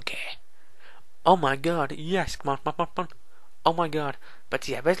the monkey. Oh my god, yes, come on. Oh my god. But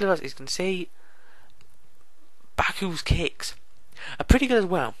yeah, basically as you can see, Baku's kicks are pretty good as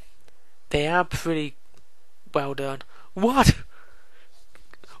well. They are pretty well done. What?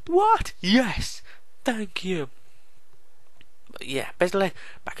 What? Yes! Thank you. But yeah, basically,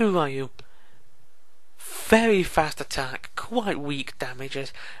 Baku Ryu, very fast attack, quite weak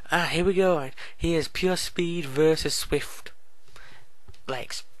damages. Here we go. Right. Here's pure speed versus swift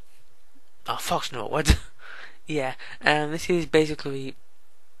legs. Oh, Fox no what? Yeah, and this is basically.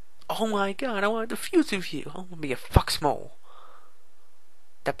 Oh my god, I want to fuse with you. I want to be a fox mole.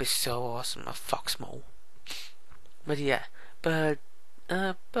 That'd be so awesome, a fox mole. But yeah, but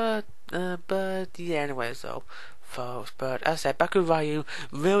yeah. Anyway, so folks, but as I said, Baku Ryu,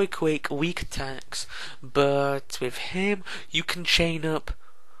 really quick, weak attacks, but with him you can chain up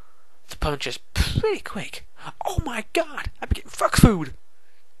the punches pretty quick. Oh my god, I'm getting fox food.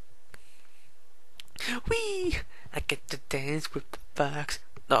 Whee! I get to dance with the fox.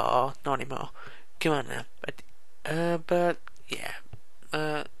 No, not anymore. Come on now. But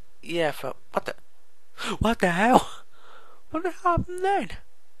yeah. Yeah, what the hell? What happened then?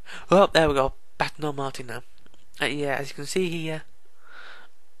 Well, there we go. back to normality now. Yeah, as you can see here,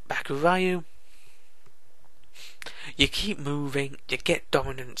 back with Ryu. You keep moving, you get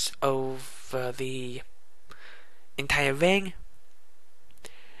dominance over the entire ring.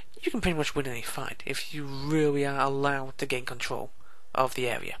 You can pretty much win any fight if you really are allowed to gain control of the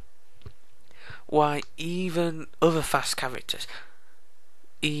area. Why, even other fast characters,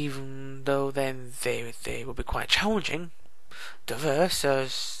 even though then they will be quite challenging, diverse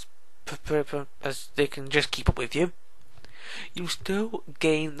as they can just keep up with you, you still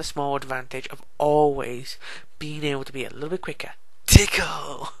gain the small advantage of always being able to be a little bit quicker.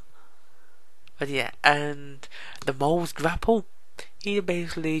 Tickle! But yeah, and the mole's grapple, he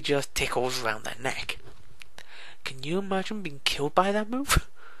basically just tickles around their neck. Can you imagine being killed by that move?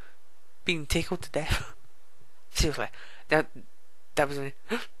 Being tickled to death? Seriously, that was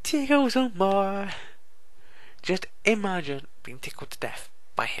tickle some more. Just imagine being tickled to death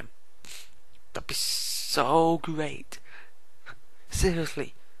by him. That'd be so great.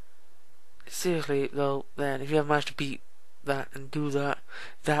 Seriously though, then if you ever managed to beat that and do that,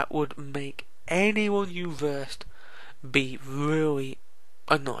 that would make anyone you versed be really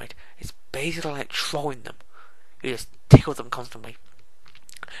annoyed. It's basically like trolling them. You just tickle them constantly.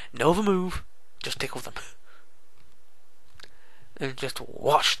 No other move, just tickle them. And just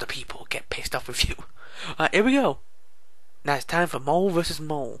watch the people get pissed off with you. Alright, here we go. Now it's time for Mole versus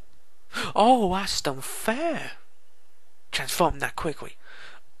Mole. Oh, that's unfair. Transform that quickly.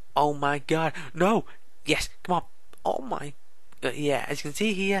 Oh my god. No. Yes, come on. Oh my. Yeah, as you can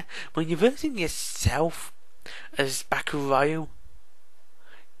see here, when you're versing yourself as Bakuryu,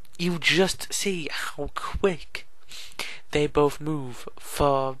 you just see how quick they both move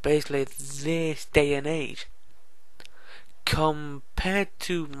for basically this day and age. Compared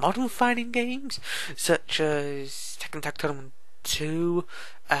to modern fighting games such as Tekken Tag Tournament 2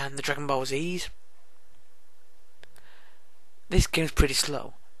 and the Dragon Ball Z's, this game's pretty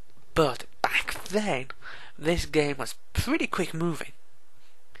slow. But back then, this game was pretty quick moving.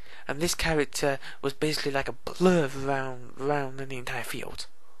 And this character was basically like a blur around in the entire field.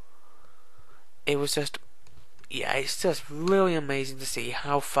 It was just, yeah, it's just really amazing to see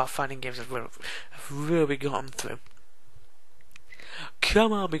how far fighting games have really gotten through.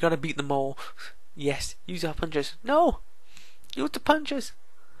 Come on, we gotta beat them all. Yes, use our punches. No! Use the punches!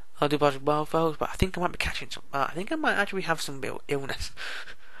 I'll do both folks, but I think I might be catching some. I think I might actually have some illness.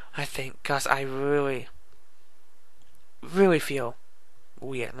 I think, because I really feel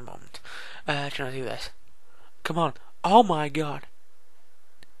weird at the moment. Trying to do this. Come on. Oh my god.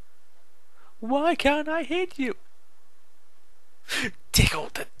 Why can't I hit you? Tickle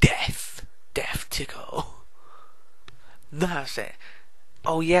to death. Death tickle. That's it.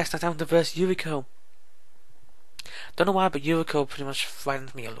 Oh yes, now time to verse Yuriko. Don't know why, but Yuriko pretty much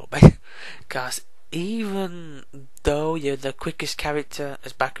frightens me a little bit. Because even though you're the quickest character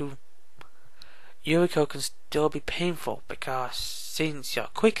as Baku, Yuriko can still be painful because since you're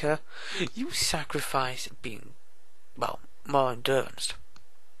quicker, you sacrifice being, well, more endurance.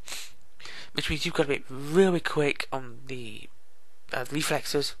 Which means you've got to be really quick on the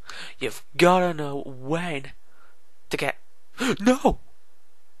reflexes. You've got to know when to get... No!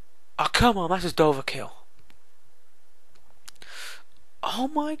 Oh, come on, that's just overkill. Oh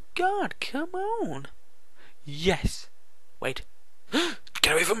my god, come on. Yes. Wait.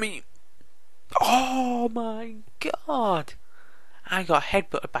 Get away from me. Oh my god. I got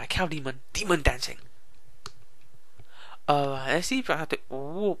headbutted by a cow demon. Demon dancing. Alright, let's see if I have to...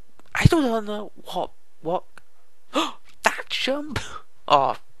 Whoa. I still don't know what... That jump?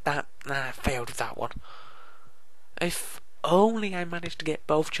 Oh, I failed with that one. If only I managed to get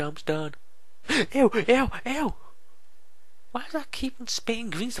both jumps done. Ew, ew, ew. Why does that keep on spitting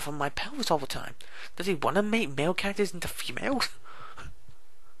green stuff on my pelvis all the time? Does he want to make male characters into females?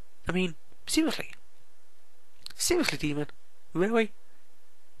 I mean, seriously? Seriously, demon? Really?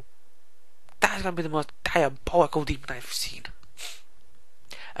 That's gonna be the most diabolical demon I've seen.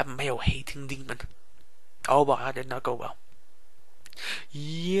 A male-hating demon. Oh, but that did not go well.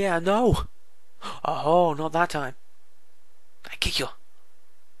 Yeah, no! Oh, not that time. I kick you.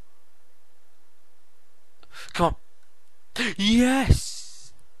 Come on.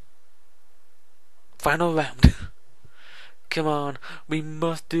 Yes! Final round. Come on, we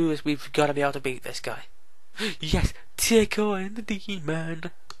must do this. We've got to be able to beat this guy. Yes, tickle in the demon.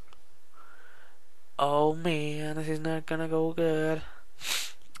 Oh man, this is not gonna go good.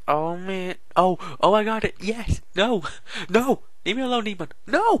 Oh man. Oh, I got it. Yes. No. No. Leave me alone, demon.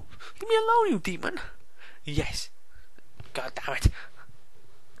 No. Leave me alone, you demon. Yes. God damn it.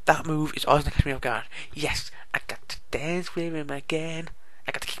 That move is always going to catch me off guard. Yes. I got to dance with him again.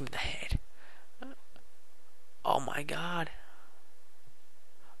 I got to kick him in the head. Oh my god.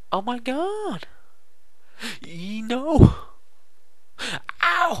 Oh my god. No.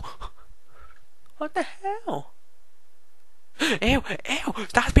 Ow. What the hell? Ew, ew,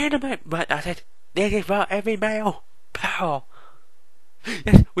 stop being a man. But I said, this is for every male. Pow.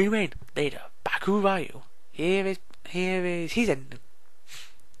 Yes, we win. Later, Baku Ryu. Here is his ending.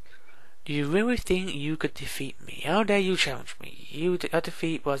 Do you really think you could defeat me? How dare you challenge me? Your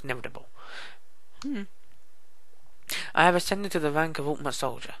defeat was inevitable. I have ascended to the rank of Ultimate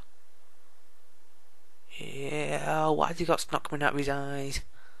Soldier. Yeah, why has he got snot coming out of his eyes?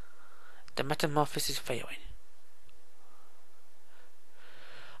 The metamorphosis is failing.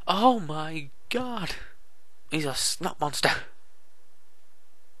 Oh my god! He's a snot monster.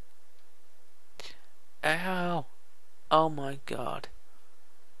 Ow! Oh my god!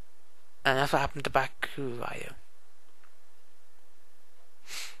 And that's what happened to Baku Ryu.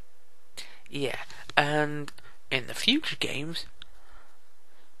 Yeah, and in the future games,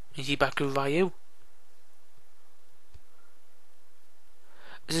 is he Baku Ryu?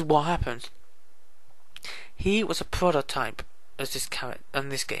 This is what happens. He was a prototype as this character in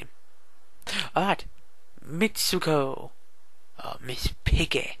this game. Alright, Mitsuko, or Miss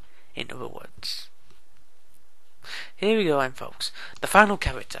Piggy, in other words. Here we go, then, folks. The final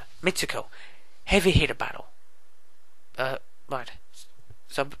character, Mitsuko, heavy hitter battle. Right.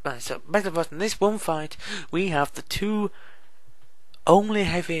 So basically, in this one fight, we have the two only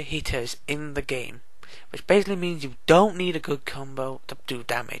heavy hitters in the game, which basically means you don't need a good combo to do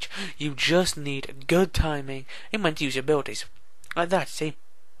damage. You just need good timing and when to use your abilities. Like that, see?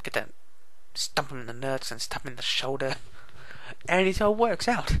 Get that stomp him in the nuts and stab him in the shoulder, and it all works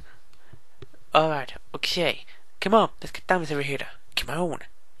out. Alright, okay. Come on, let's get down with heavy hitter. Come on.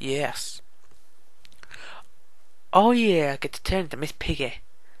 Yes. Oh yeah, I get to turn to Miss Piggy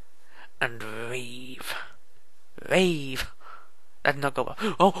and rave. Rave. That did not go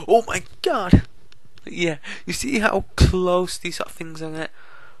well. Oh my god! Yeah, you see how close these sort of things are?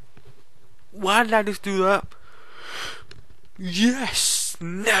 Why did I just do that? Yes!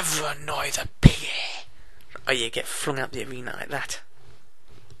 Never annoy the piggy! Oh, you get flung out the arena like that.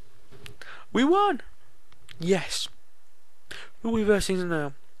 We won! Yes. Who are we versing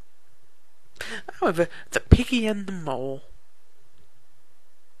now? However, the piggy and the mole.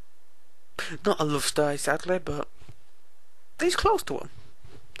 Not a love story, sadly, but he's close to him.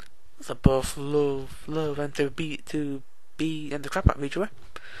 They both love, and to be and the crap out of each other.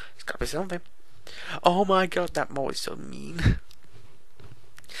 It's gotta be something. Oh my god, that mole is so mean.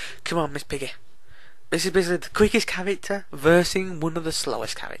 Come on, Miss Piggy. This is basically the quickest character versing one of the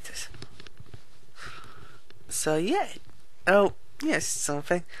slowest characters. So yeah. Oh, yes,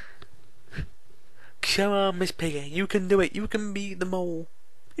 something. Come on, Miss Piggy, you can do it. You can be the mole.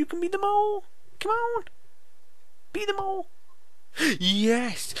 You can be the mole. Come on. Be the mole.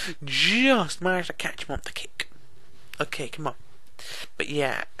 Yes, just managed to catch him on the kick. Okay, come on. But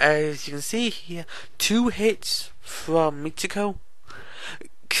yeah, as you can see here, 2 hits from Mitsuko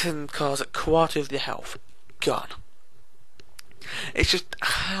can cause a quarter of the health gone. It's just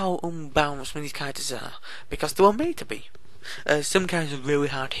how unbalanced these characters are, because they were made to be. Some characters are really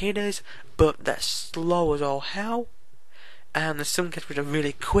hard hitters, but they're slow as all hell. And there's some characters that are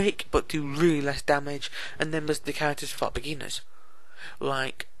really quick, but do really less damage. And then there's the characters for beginners,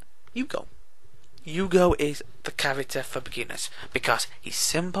 like Yugo. Yugo is the character for beginners because he's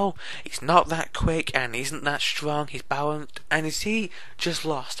simple, he's not that quick, and he isn't that strong. He's balanced, and is he just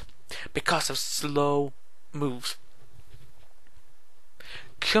lost because of slow moves?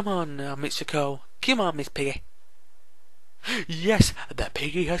 Come on now, Mitsuko. Come on, Miss Piggy. Yes, the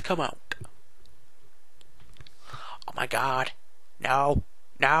piggy has come out. Oh my god. No.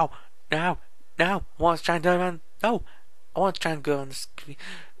 No. No. No. I want to try and go around. No. I want to try and go on the screen.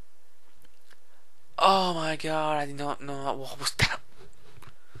 Oh my god, I did not know what was that.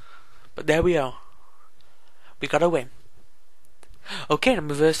 But there we are. We got a win. Okay, I'm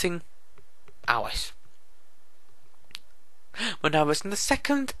reversing Alice. We're now versing the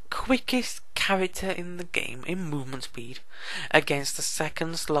second quickest character in the game in movement speed against the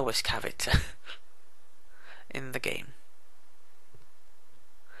second slowest character in the game.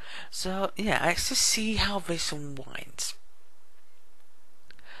 So yeah, let's just see how this unwinds.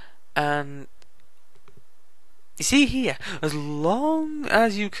 And you see here, as long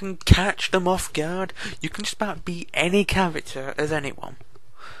as you can catch them off guard, you can just about beat any character as anyone.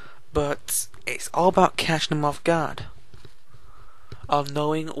 But it's all about catching them off guard, of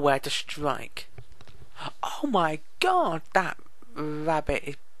knowing where to strike. Oh my god, that rabbit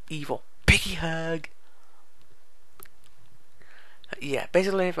is evil. Piggy hug. Yeah,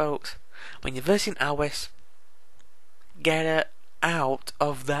 basically folks, when you're versing Alice, get her out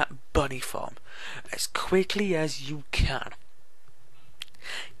of that bunny farm as quickly as you can.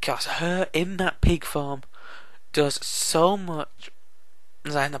 Cause her in that pig farm does so much.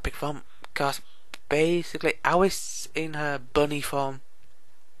 Not pig farm. Cause basically Alice in her bunny farm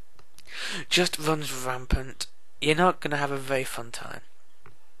just runs rampant. You're not gonna have a very fun time.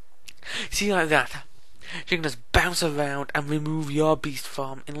 See, like that, she can just bounce around and remove your beast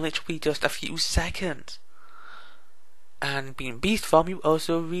farm in literally just a few seconds. And being beast farm, you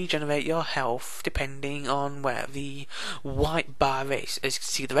also regenerate your health depending on where the white bar is. As you can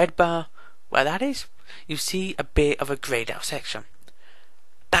see the red bar, where that is, you see a bit of a greyed out section.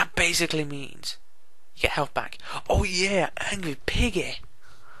 That basically means you get health back. Oh yeah, angry piggy.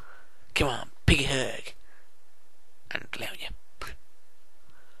 Come on, piggy hug. And lay on you.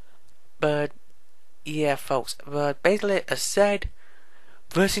 But yeah, folks. But basically, as said,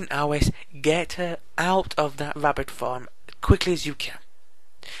 versing Alice, get her out of that rabbit farm as quickly as you can.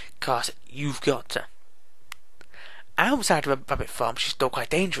 Cause you've got to. Outside of a rabbit farm, she's still quite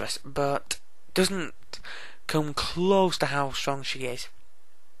dangerous, but doesn't come close to how strong she is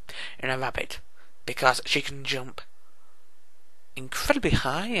in a rabbit. Because she can jump incredibly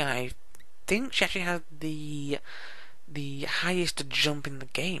high. I think she actually has the highest jump in the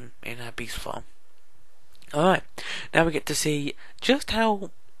game in her beast form. Alright, now we get to see just how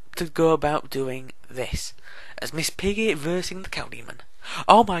to go about doing this. As Miss Piggy versing the Cow Demon.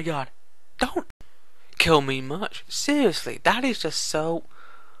 Oh my god, don't kill me much. Seriously, that is just so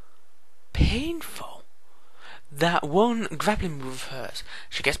painful. That one grappling move of hers.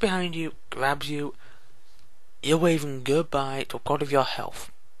 She gets behind you, grabs you, you're waving goodbye to a quarter of your health.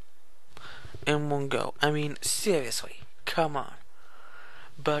 In one go. I mean, seriously, come on.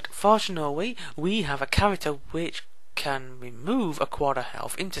 But fortunately, we have a character which can remove a quarter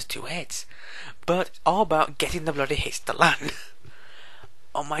health in just 2 hits. But it's all about getting the bloody hits to land.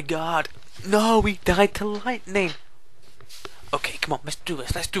 Oh my god. No, we died to lightning. Okay, come on, let's do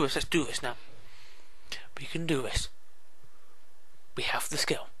this now. We can do this. We have the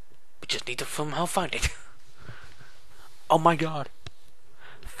skill. We just need to somehow find it. Oh my god.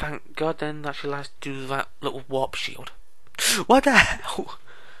 Thank god then that she likes to do that little warp shield. What the hell?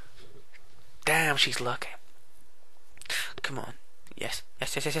 Damn, she's lucky. Come on. Yes.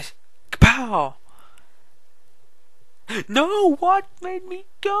 Kapow! No, what made me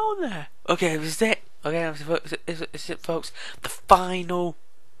go there? Okay, this is it. Okay, this is it, folks. The final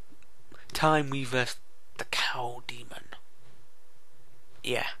time we verse the Cow Demon.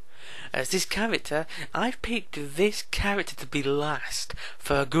 Yeah. As this character, I've picked this character to be last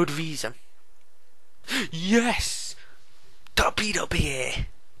for a good reason. Yes! Torpedo Pig!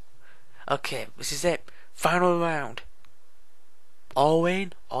 Okay, this is it. Final round. All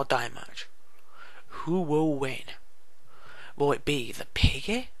win or die match. Who will win? Will it be the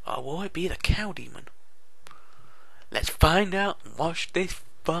piggy or will it be the Cow Demon? Let's find out and watch this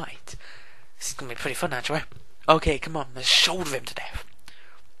fight. This is gonna be pretty fun actually. Okay, come on, let's shoulder him to death.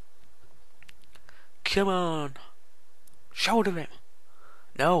 Come on. Shoulder him.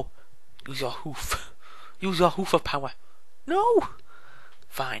 No. Use your hoof. Use your hoof of power. No.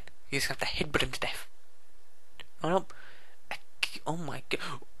 Fine. You just have to headbutt him to death. Oh no. Oh my god.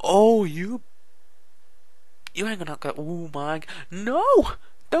 Oh, you ain't gonna go. Oh my god. No.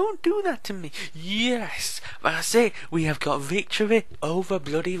 Don't do that to me. Yes. That's it. We have got victory over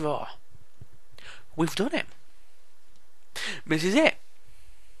Bloody Raw. We've done it. This is it.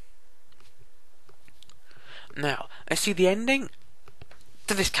 Now, let's see the ending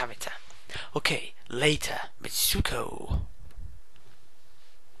to this character. Okay, later, Mitsuko.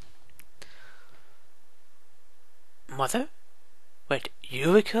 Mother? Wait,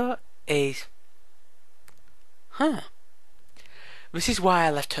 Yuriko is... Huh. This is why I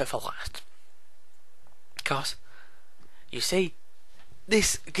left her for last. Because, you see,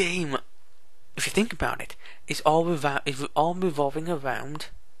 this game, if you think about it, is all revolving around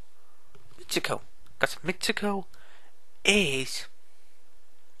Mitsuko. Because Mitsuko is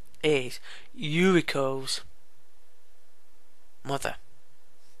Yuriko's mother.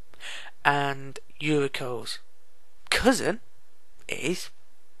 And Yuriko's cousin is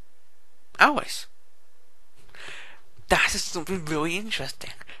Alice. That is something really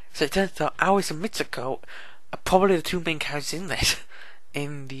interesting. So it turns out Alice and Mitsuko are probably the 2 main characters in this,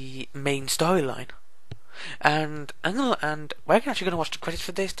 in the main storyline. And we're actually going to watch the credits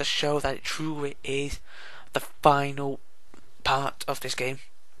for this to show that it truly is the final part of this game.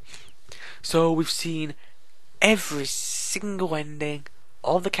 So we've seen every single ending,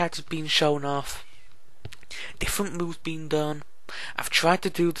 all the characters being shown off, different moves being done. I've tried to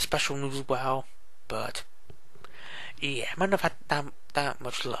do the special moves as well, but Yeah, I might not have had that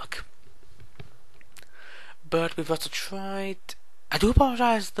much luck. But we've also tried. I do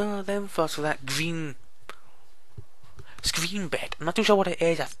apologise though then for that green screen bit. I'm not too sure what it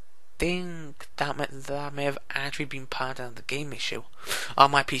is. I think that may have actually been part of the game issue or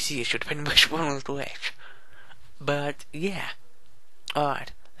my PC issue, depending which one was which. But yeah,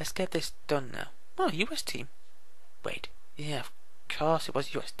 alright, let's get this done now. Oh, US team. Wait, yeah, of course it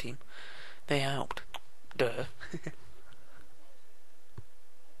was US team. They helped. Duh.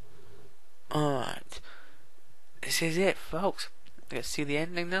 Alright, this is it, folks. Let's see the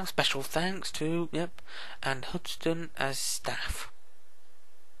ending now. Special thanks to, and Hudson as staff.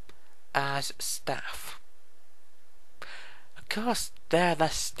 Of course, they're the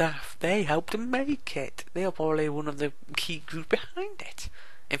staff. They helped to make it. They are probably one of the key group behind it.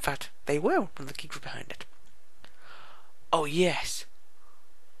 In fact, they were one of the key group behind it. Oh, yes.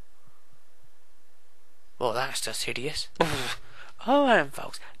 Well, that's just hideous. Alright,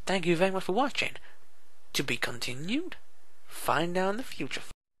 folks. Thank you very much for watching. To be continued. Find out in the future.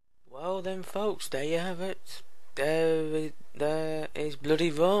 Well then, folks, there you have it. There is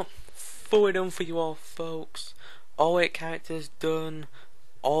Bloody Roar. Fully done for you all, folks. All 8 characters done.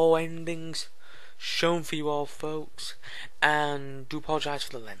 All endings shown for you all, folks. And do apologise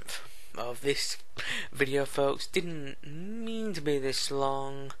for the length of this video, folks. Didn't mean to be this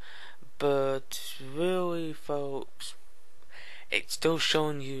long, but really, folks, it's still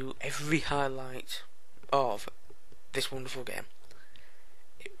showing you every highlight of this wonderful game.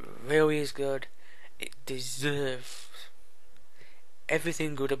 It really is good. It deserves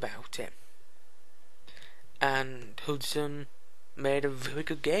everything good about it. And Hudson made a very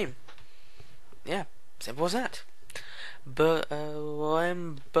good game. Yeah, simple as that. But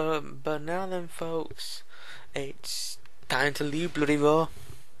now then, folks, it's time to leave Bloody Roar.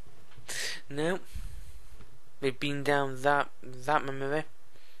 Now, we've been down that memory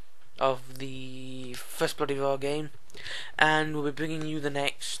of the first Bloody Roar game, and we'll be bringing you the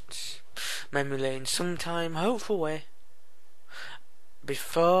next memory lane sometime, hopefully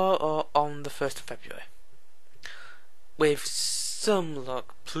before or on the 1st of February. With some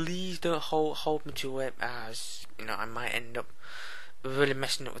luck. Please don't hold me to it, as you know, I might end up really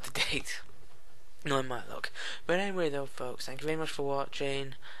messing up with the date. Knowing my luck. But anyway though, folks, thank you very much for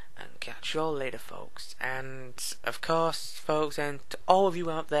watching, and catch you all later, folks. And of course, folks, and to all of you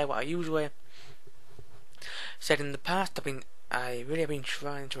out there, what I usually said in the past, I really have been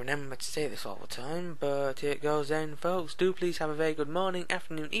trying to remember to say this all the time, but here it goes then, folks. Do please have a very good morning,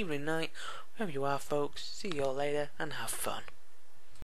 afternoon, evening, night, wherever you are, folks. See you all later, and have fun.